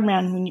 I'll come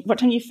around. What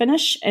time do you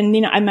finish? And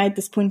then I made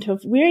this point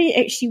of, where are you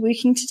actually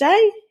working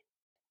today?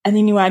 And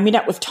then anyway, I met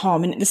up with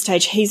Tom, and at this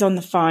stage, he's on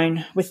the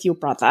phone with your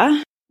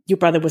brother. Your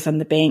brother was on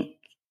the bank,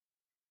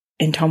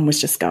 and Tom was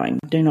just going,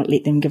 do not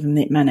let them give him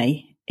that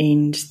money.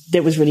 And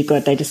that was really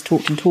good. They just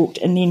talked.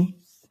 And then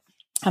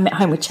I'm at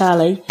home with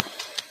Charlie.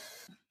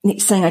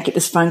 Next thing, I get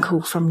this phone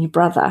call from your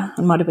brother.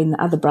 It might have been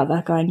the other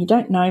brother going, you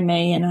don't know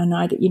me, and I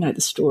know that you know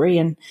the story,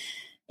 and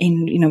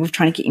we're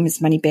trying to get him his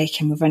money back,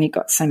 and we've only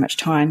got so much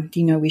time. Do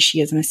you know where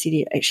she is? And I said,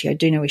 yeah, actually, I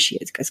do know where she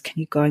is. He goes, can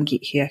you go and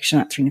get her? She's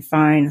not answering the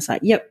phone. I was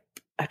like, yep,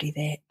 I'll do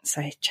that.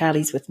 So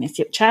Charlie's with me. I said,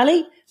 yep,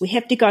 Charlie, we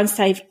have to go and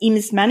save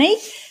Emma's money.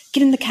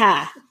 Get in the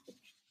car.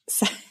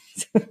 So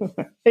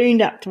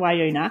hooned up to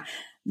Waiuna,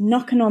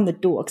 knocking on the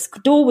door, because the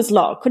door was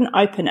locked, couldn't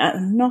open it,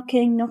 and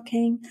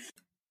knocking.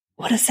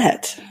 What is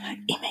it? Like,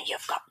 Emma,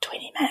 you've got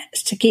 20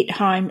 minutes to get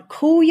home.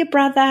 Call your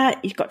brother.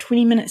 You've got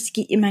 20 minutes to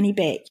get your money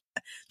back.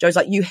 Joe's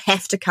like, you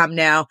have to come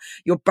now.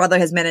 Your brother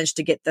has managed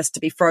to get this to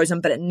be frozen,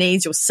 but it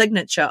needs your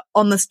signature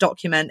on this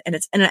document, and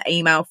it's in an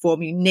email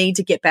form. You need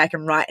to get back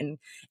and write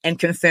and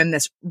confirm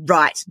this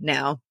right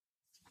now.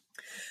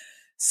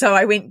 So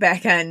I went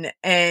back in,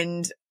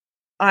 and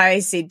I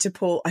said to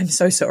Paul, I'm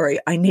so sorry.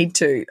 I need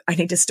to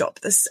stop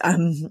this. I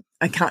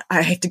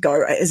have to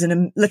go. It's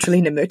literally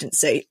an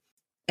emergency.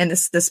 And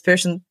this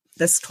person,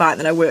 this client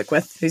that I work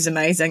with, who's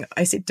amazing,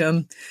 I said to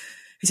him,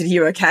 he said, are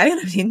you okay? And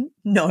I said,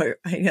 no,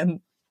 I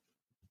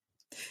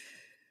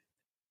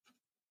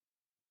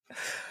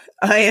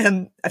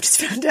am. I've just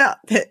found out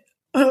that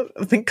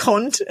I've been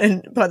conned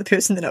by the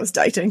person that I was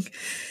dating.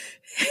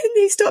 And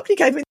he stopped. He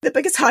gave me the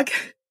biggest hug.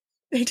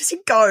 He just said,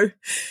 go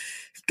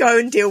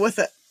and deal with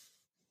it.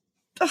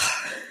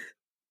 Oh.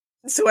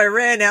 So I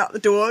ran out the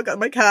door, got in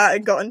my car,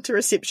 and got into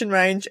reception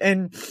range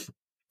and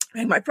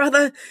rang my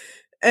brother.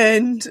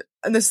 And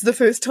this is the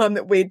first time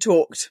that we'd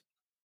talked.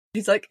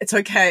 He's like, it's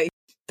okay,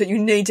 but you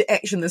need to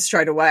action this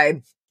straight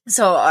away.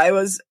 So I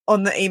was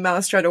on the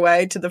email straight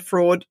away to the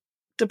fraud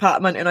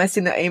department, and I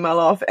sent that email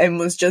off and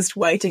was just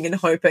waiting and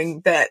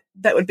hoping that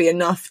that would be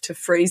enough to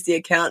freeze the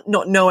account,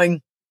 not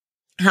knowing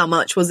how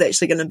much was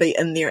actually going to be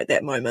in there at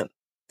that moment.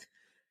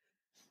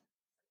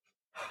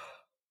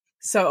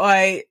 So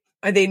I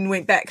then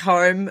went back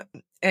home,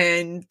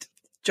 and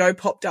Jo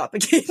popped up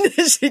again,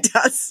 as she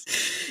does.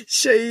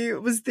 She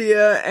was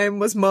there and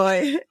was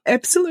my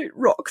absolute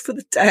rock for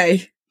the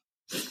day.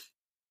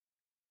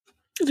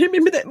 And I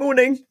remember that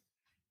morning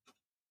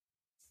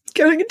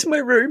going into my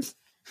room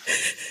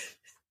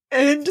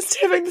and just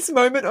having this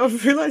moment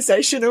of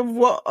realization of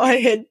what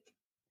had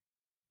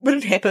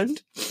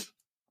happened,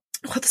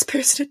 what this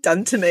person had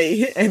done to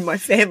me and my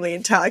family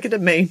and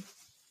targeted me.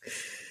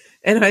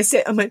 And I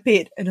sat on my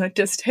bed and I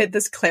just had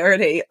this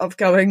clarity of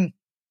going,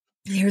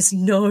 there is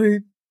no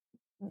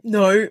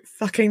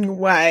fucking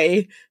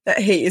way that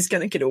he is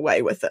going to get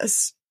away with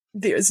this.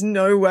 There is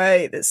no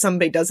way that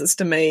somebody does this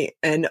to me,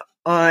 and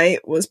I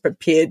was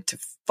prepared to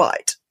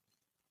fight.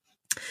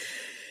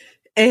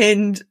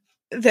 And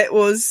that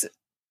was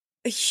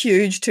a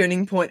huge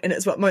turning point, and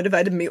it's what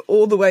motivated me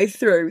all the way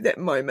through that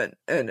moment,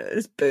 and it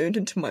is burned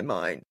into my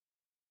mind.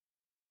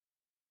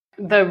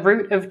 The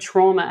root of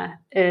trauma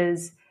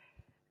is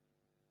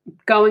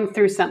going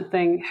through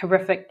something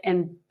horrific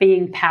and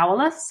being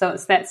powerless. So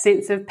it's that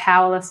sense of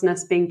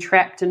powerlessness, being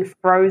trapped and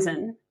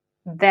frozen.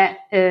 That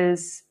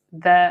is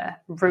the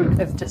root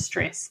of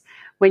distress.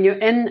 When you're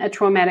in a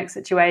traumatic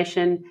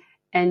situation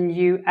and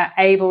you are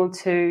able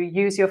to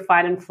use your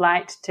fight and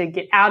flight to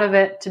get out of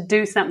it, to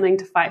do something,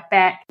 to fight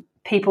back,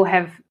 people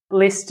have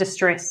less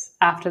distress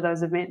after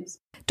those events.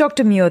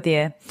 Dr. Muir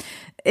there.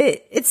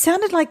 It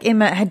sounded like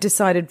Emma had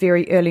decided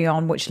very early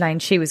on which lane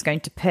she was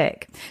going to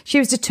pick. She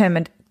was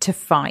determined to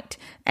fight.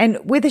 And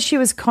whether she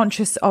was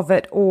conscious of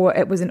it or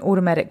it was an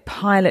automatic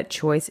pilot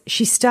choice,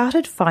 she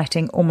started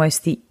fighting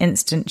almost the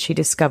instant she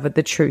discovered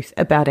the truth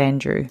about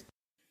Andrew.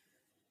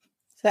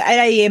 So at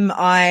 8 a.m,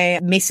 I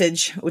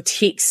message or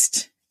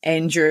text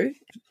Andrew.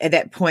 At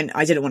that point,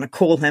 I didn't want to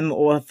call him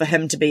or for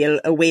him to be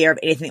aware of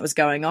anything that was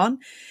going on.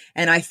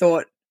 And I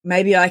thought,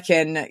 maybe I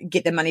can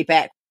get the money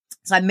back.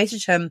 So I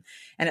message him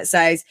and it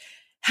says,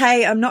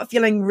 hey, I'm not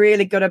feeling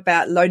really good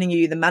about loaning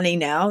you the money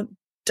now.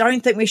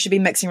 Don't think we should be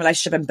mixing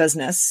relationship and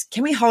business.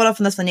 Can we hold off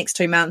on this for the next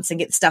 2 months and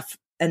get stuff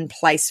in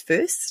place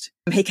first?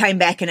 He came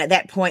back, and at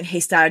that point he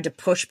started to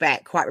push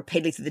back quite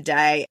repeatedly through the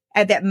day.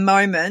 At that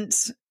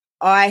moment,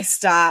 I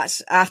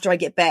start, after I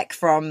get back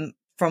from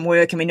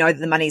work and we know that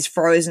the money's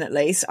frozen at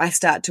least, I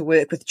start to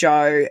work with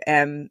Jo,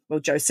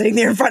 Jo's sitting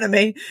there in front of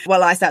me,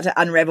 while I start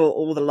to unravel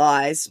all the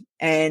lies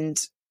and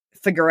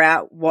figure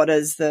out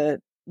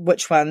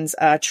which ones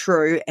are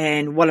true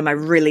and what am I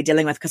really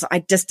dealing with, because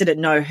I just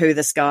didn't know who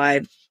this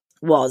guy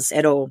was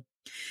at all.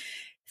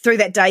 Through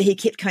that day, he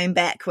kept coming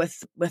back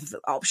with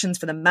options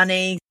for the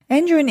money.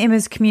 Andrew and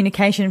Emma's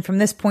communication from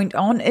this point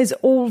on is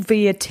all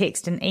via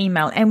text and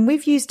email, and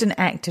we've used an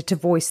actor to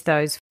voice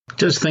those.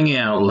 Just thinking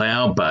out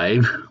loud,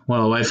 babe,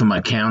 while I wait for my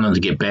accountant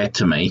to get back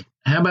to me.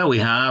 How about we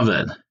halve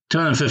it?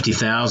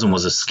 $250,000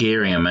 was a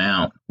scary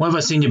amount. What if I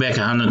send you back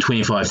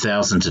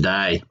 $125,000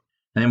 today,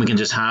 and then we can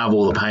just halve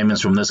all the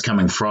payments from this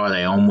coming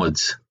Friday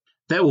onwards?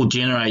 That will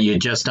generate you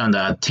just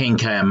under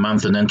 $10,000 a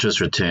month in interest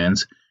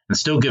returns, and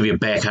still give you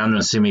back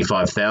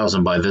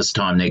 $175,000 by this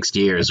time next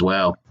year as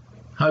well.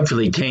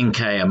 Hopefully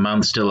 $10,000 a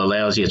month still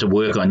allows you to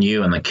work on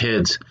you and the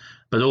kids,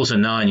 but also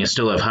knowing you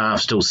still have half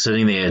still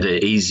sitting there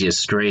to ease your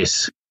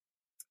stress.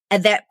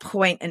 At that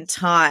point in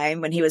time,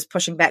 when he was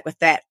pushing back with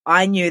that,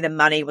 I knew the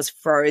money was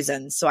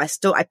frozen, so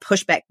I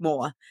pushed back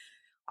more.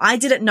 I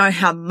didn't know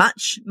how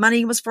much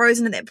money was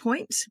frozen at that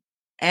point,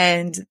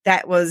 and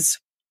that was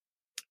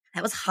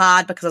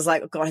hard because I was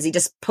like, oh God, has he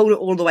just pulled it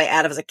all the way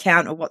out of his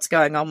account, or what's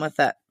going on with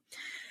it?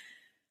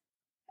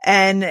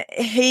 And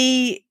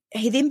he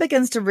then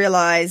begins to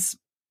realize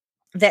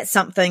that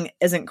something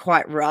isn't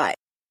quite right.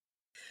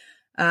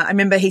 I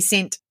remember he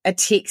sent a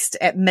text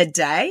at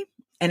midday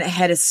and it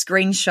had a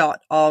screenshot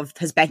of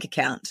his bank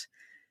account.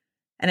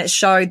 And it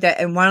showed that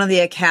in one of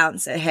the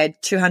accounts it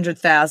had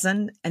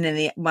 200,000 and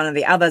in one of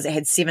the others it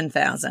had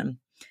 7,000.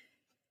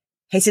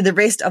 He said the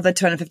rest of the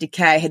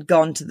 250K had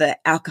gone to the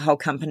alcohol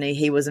company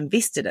he was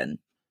invested in.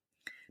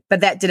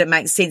 But that didn't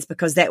make sense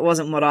because that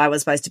wasn't what I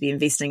was supposed to be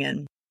investing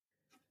in.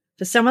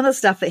 So some of the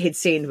stuff that he'd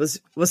sent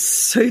was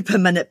super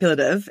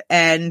manipulative,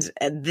 and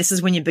this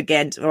is when I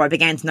began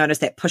to notice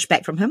that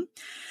pushback from him.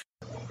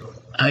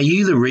 Are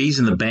you the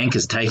reason the bank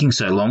is taking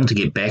so long to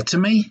get back to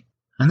me?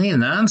 I need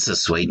an answer,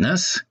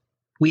 sweetness.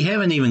 We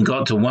haven't even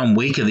got to 1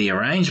 week of the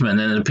arrangement,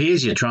 and it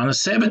appears you're trying to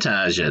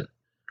sabotage it.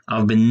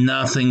 I've been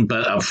nothing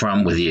but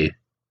upfront with you.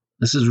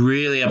 This is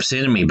really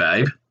upsetting me,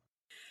 babe.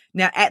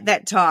 Now, at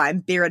that time,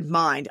 bear in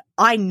mind,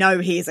 I know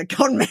he is a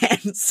con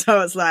man,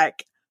 so it's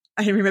like,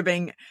 I remember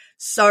being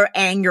so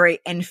angry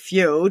and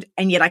fueled,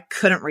 and yet I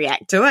couldn't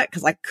react to it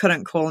because I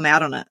couldn't call him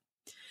out on it.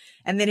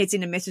 And then he'd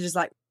send a message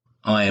like,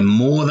 I am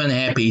more than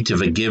happy to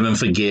forgive and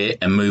forget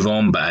and move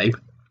on, babe.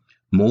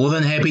 More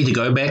than happy to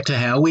go back to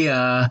how we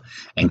are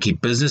and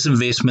keep business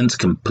investments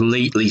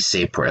completely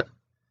separate.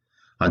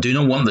 I do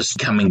not want this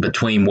coming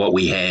between what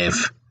we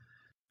have.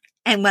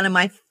 And one of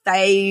my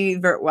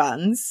favorite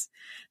ones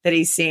that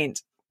he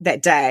sent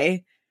that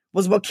day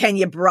was, well, can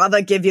your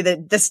brother give you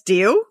this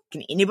deal?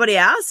 Can anybody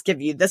else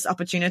give you this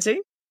opportunity?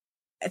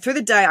 Through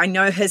the day, I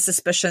know his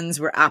suspicions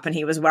were up and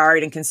he was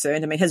worried and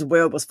concerned. I mean, his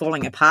world was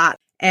falling apart.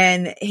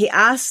 And he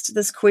asked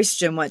this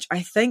question, which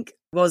I think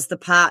was the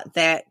part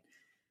that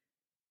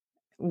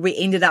we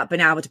ended up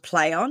being able to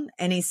play on.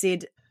 And he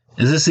said,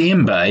 "Is this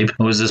Ian, babe,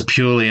 or is this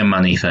purely a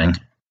money thing?"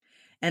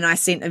 And I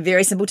sent a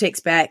very simple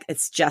text back,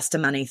 "It's just a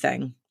money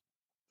thing."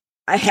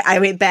 I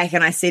went back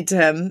and I said to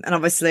him, and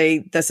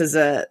obviously I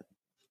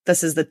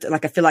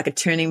feel like a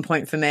turning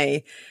point for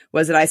me,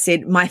 was that I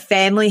said, my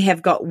family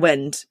have got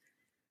wind,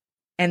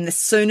 and the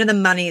sooner the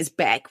money is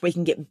back, we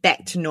can get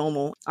back to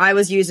normal. I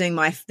was using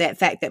that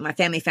fact that my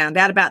family found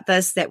out about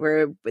this, that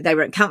they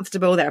weren't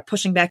comfortable, they were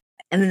pushing back.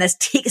 And then this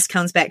text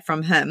comes back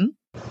from him.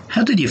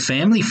 "How did your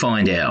family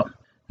find out?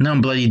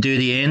 No bloody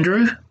dirty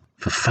Andrew?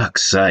 For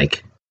fuck's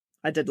sake."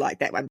 I did like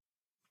that one.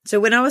 So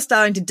when I was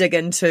starting to dig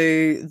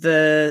into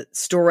the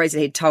stories that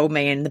he'd told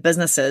me and the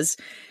businesses,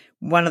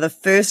 one of the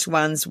first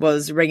ones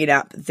was ringing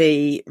up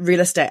the real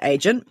estate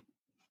agent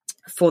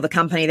for the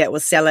company that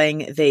was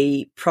selling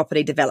the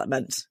property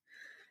development.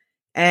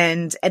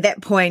 And at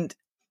that point,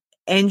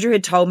 Andrew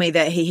had told me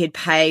that he had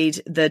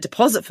paid the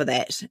deposit for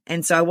that.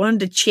 And so I wanted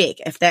to check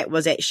if that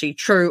was actually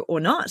true or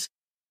not.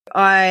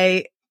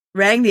 I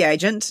rang the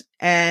agent,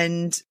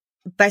 and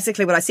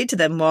basically what I said to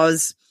them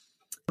was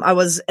I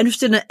was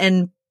interested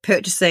in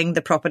purchasing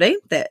the property,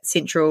 that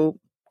central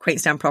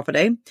Queenstown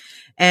property,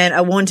 and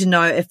I wanted to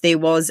know if there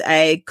was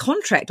a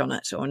contract on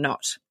it or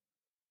not.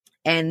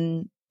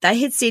 And they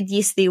had said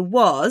yes, there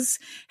was.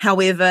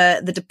 However,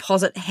 the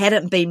deposit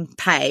hadn't been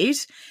paid,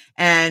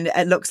 and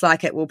it looks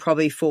like it will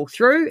probably fall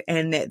through,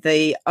 and that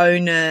the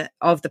owner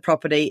of the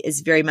property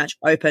is very much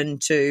open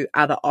to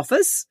other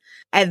offers.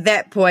 At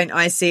that point,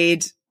 I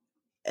said,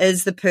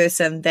 "Is the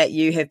person that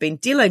you have been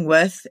dealing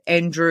with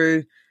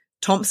Andrew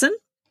Thompson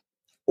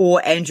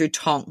or Andrew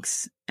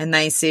Tonks?" And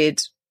they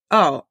said,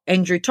 "Oh,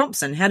 Andrew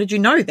Thompson. How did you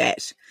know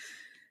that?"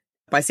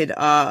 I said,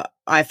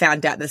 "I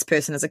found out this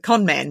person is a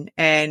con man,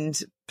 and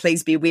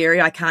please be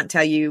wary. I can't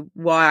tell you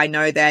why I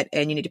know that,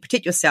 and you need to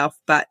protect yourself,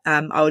 but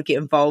I would get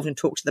involved and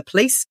talk to the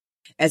police,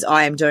 as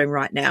I am doing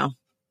right now.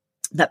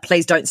 But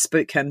please don't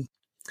spook him."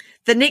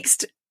 The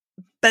next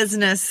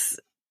business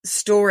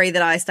story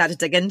that I started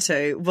to dig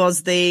into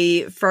was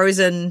the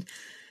frozen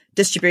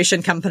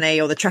distribution company,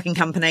 or the trucking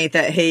company,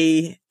 that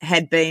he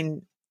had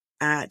been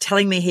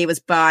telling me he was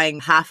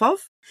buying half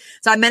of.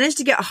 So I managed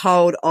to get a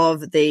hold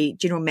of the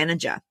general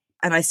manager,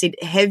 and I said,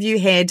 "Have you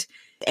had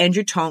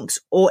Andrew Tonks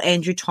or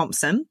Andrew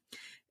Thompson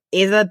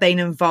ever been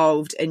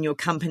involved in your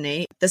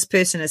company? This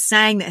person is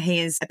saying that he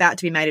is about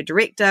to be made a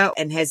director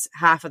and has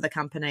half of the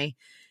company."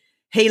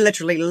 He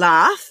literally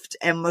laughed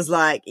and was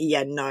like,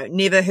 "Yeah, no,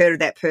 never heard of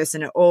that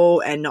person at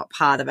all, and not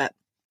part of it."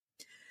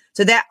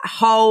 So that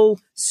whole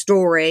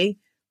story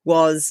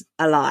was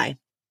a lie.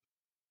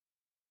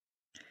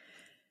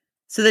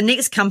 So the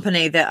next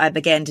company that I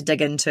began to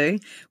dig into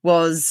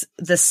was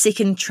the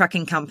second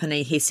trucking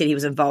company he said he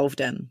was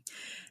involved in.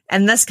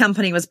 And this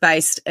company was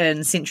based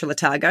in Central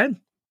Otago.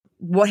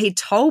 What he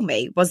told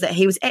me was that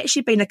he was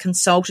actually been a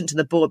consultant to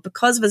the board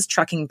because of his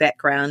trucking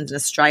background in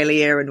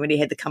Australia, and when he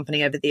had the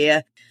company over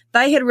there,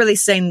 they had really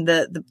seen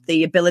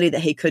the ability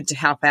that he could to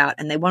help out,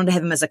 and they wanted to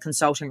have him as a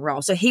consulting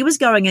role. So he was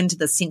going into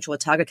the Central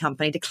Otago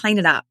company to clean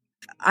it up.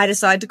 I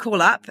decided to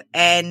call up,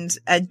 and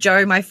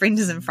Joe, my friend,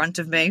 is in front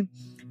of me,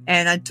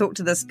 and I talked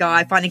to this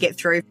guy, finally get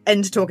through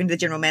into talking to the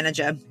general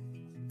manager.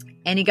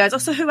 And he goes, "Oh,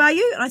 so who are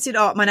you?" And I said,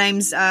 "Oh, my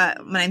name's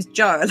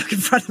Joe." I look in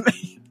front of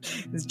me.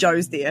 There's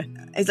Joe's there.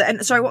 He's like,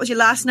 "And sorry, what was your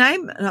last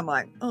name?" And I'm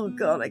like, "Oh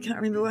God, I can't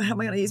remember. How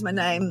am I going to use my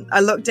name?" I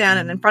look down,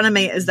 and in front of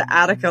me is the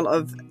article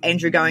of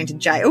Andrew going to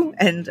jail.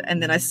 And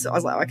then I was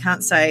like, I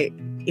can't say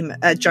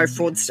Joe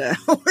Fraudster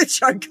or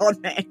Joe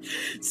Conman.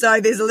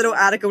 So there's a little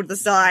article to the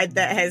side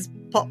that has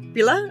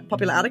popular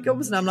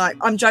articles. And I'm like,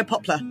 "I'm Joe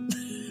Poplar."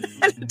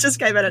 And it just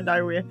came out of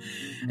nowhere.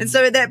 And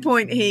so at that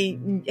point, he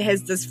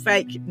has this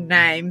fake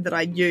name that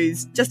I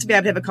use just to be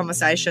able to have a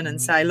conversation and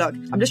say, "Look,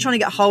 I'm just trying to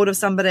get hold of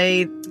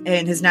somebody,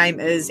 and his name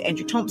is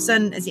Andrew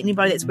Thompson. Is there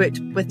anybody that's worked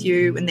with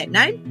you in that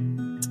name?"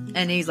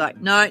 And he's like,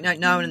 no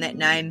one in that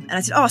name. And I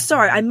said, "Oh,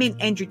 sorry, I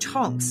meant Andrew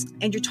Tonks.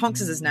 Andrew Tonks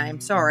is his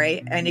name,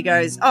 sorry." And he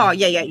goes, "Oh,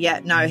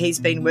 yeah. No, he's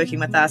been working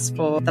with us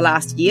for the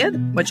last year,"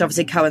 which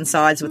obviously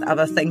coincides with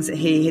other things that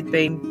he had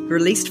been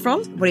released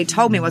from. What he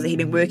told me was that he'd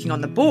been working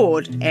on the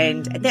board.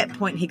 And at that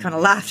point, he kind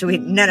of laughed and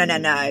went, No.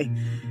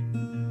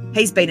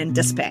 He's been in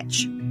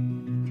dispatch.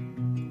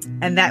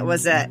 And that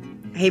was it.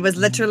 He was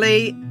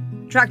literally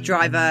a truck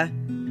driver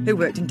who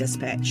worked in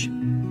dispatch.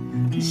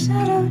 The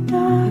shadow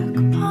dark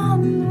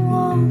upon the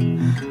wall,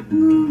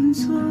 moving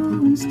slow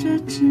and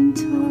stretching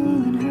tall,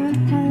 and her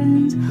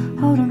hands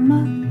hold a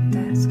mug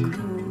that's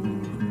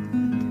cold.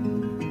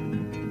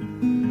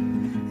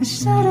 The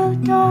shadow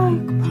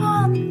dark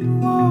upon the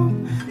wall,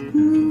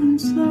 moving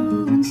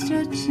slow and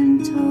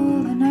stretching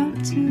tall, and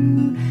out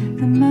to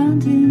the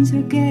mountains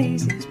her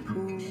gaze is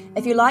pulled.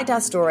 If you liked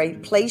our story,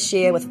 please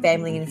share with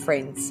family and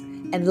friends.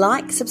 and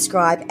like,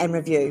 subscribe, and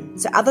review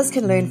so others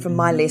can learn from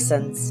my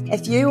lessons.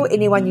 If you or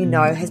anyone you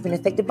know has been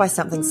affected by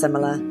something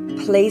similar,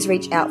 please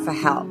reach out for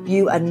help.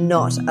 You are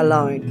not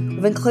alone.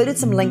 We've included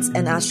some links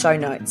in our show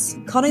notes.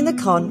 Conning the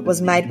Con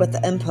was made with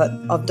the input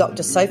of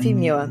Dr. Sophie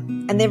Muir,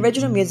 and the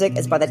original music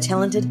is by the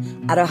talented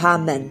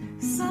Aroha Min.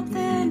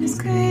 Something is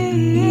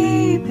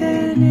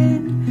creeping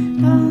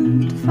in,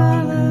 don't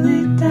follow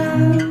it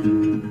down.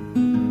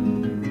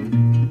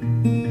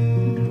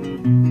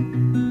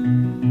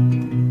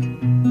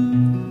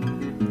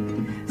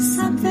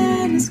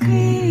 Something is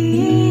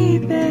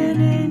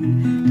creeping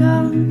in,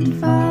 don't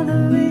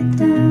follow it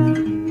down.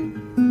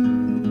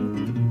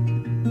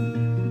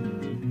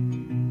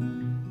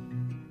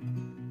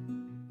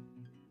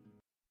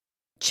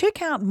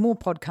 Check out more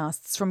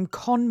podcasts from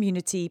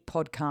Community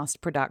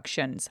Podcast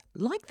Productions,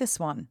 like this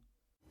one.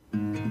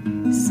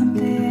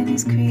 Something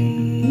is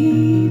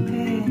creeping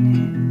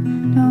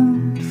in,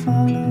 don't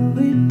follow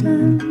it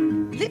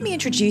down. Let me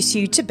introduce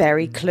you to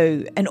Barry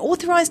Clue, an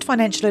authorised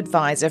financial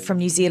advisor from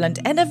New Zealand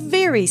and a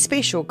very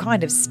special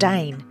kind of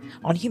stain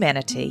on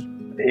humanity.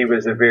 He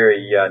was a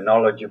very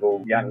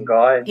knowledgeable young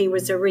guy. He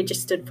was a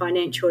registered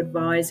financial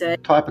advisor.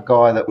 Type of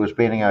guy that was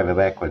bending over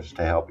backwards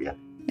to help you.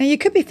 Now, you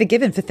could be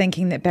forgiven for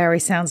thinking that Barry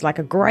sounds like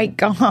a great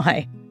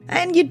guy,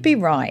 and you'd be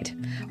right.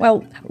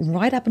 Well,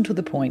 right up until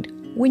the point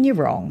when you're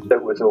wrong.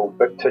 It was all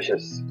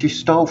fictitious. You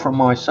stole from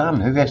my son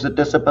who has a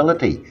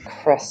disability.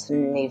 Chris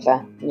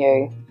never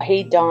knew.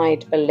 He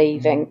died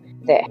believing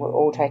that we're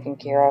all taken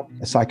care of.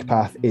 A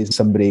psychopath is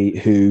somebody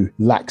who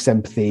lacks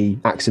empathy,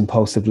 acts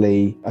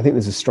impulsively. I think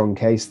there's a strong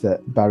case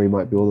that Barry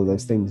might be all of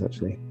those things,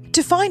 actually.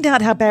 To find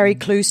out how Barry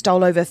Clue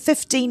stole over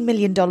 $15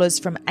 million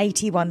from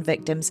 81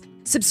 victims,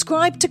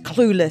 subscribe to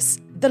Clueless,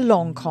 the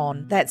long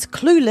con. That's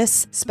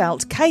Clueless,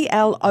 spelt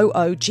Klooghless.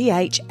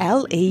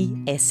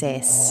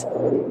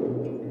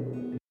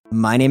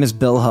 My name is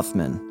Bill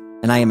Huffman,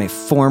 and I am a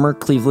former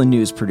Cleveland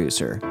news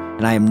producer,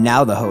 and I am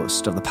now the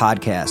host of the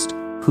podcast,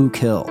 Who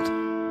Killed?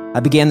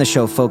 I began the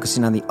show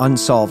focusing on the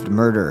unsolved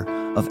murder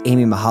of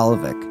Amy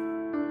Mihaljevic,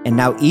 and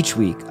now each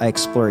week I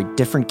explore a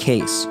different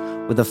case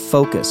with a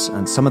focus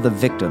on some of the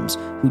victims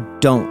who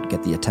don't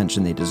get the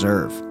attention they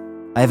deserve.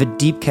 I have a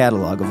deep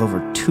catalog of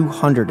over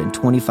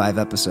 225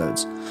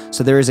 episodes,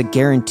 so there is a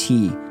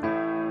guarantee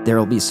there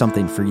will be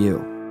something for you.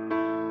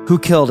 Who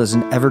Killed is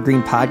an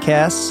evergreen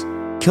podcast,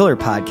 killer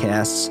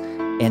podcasts,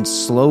 and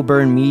slow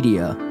burn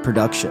media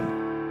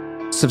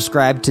production.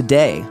 Subscribe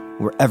today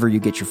wherever you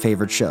get your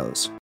favorite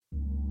shows.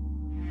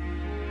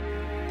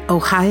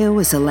 Ohio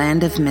is a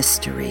land of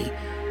mystery,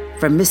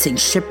 from missing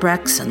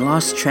shipwrecks and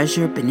lost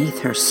treasure beneath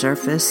her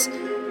surface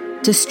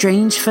to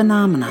strange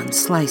phenomenon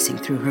slicing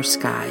through her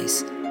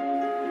skies.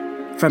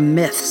 From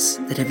myths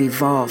that have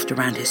evolved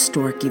around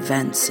historic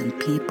events and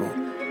people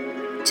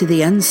to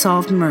the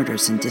unsolved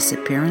murders and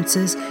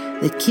disappearances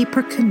that keep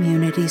her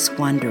communities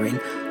wondering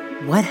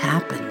what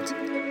happened.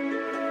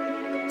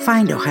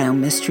 Find Ohio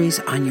Mysteries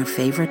on your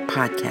favorite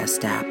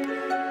podcast app,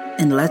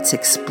 and let's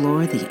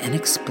explore the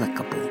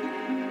inexplicable.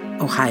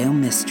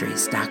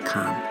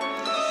 OhioMysteries.com.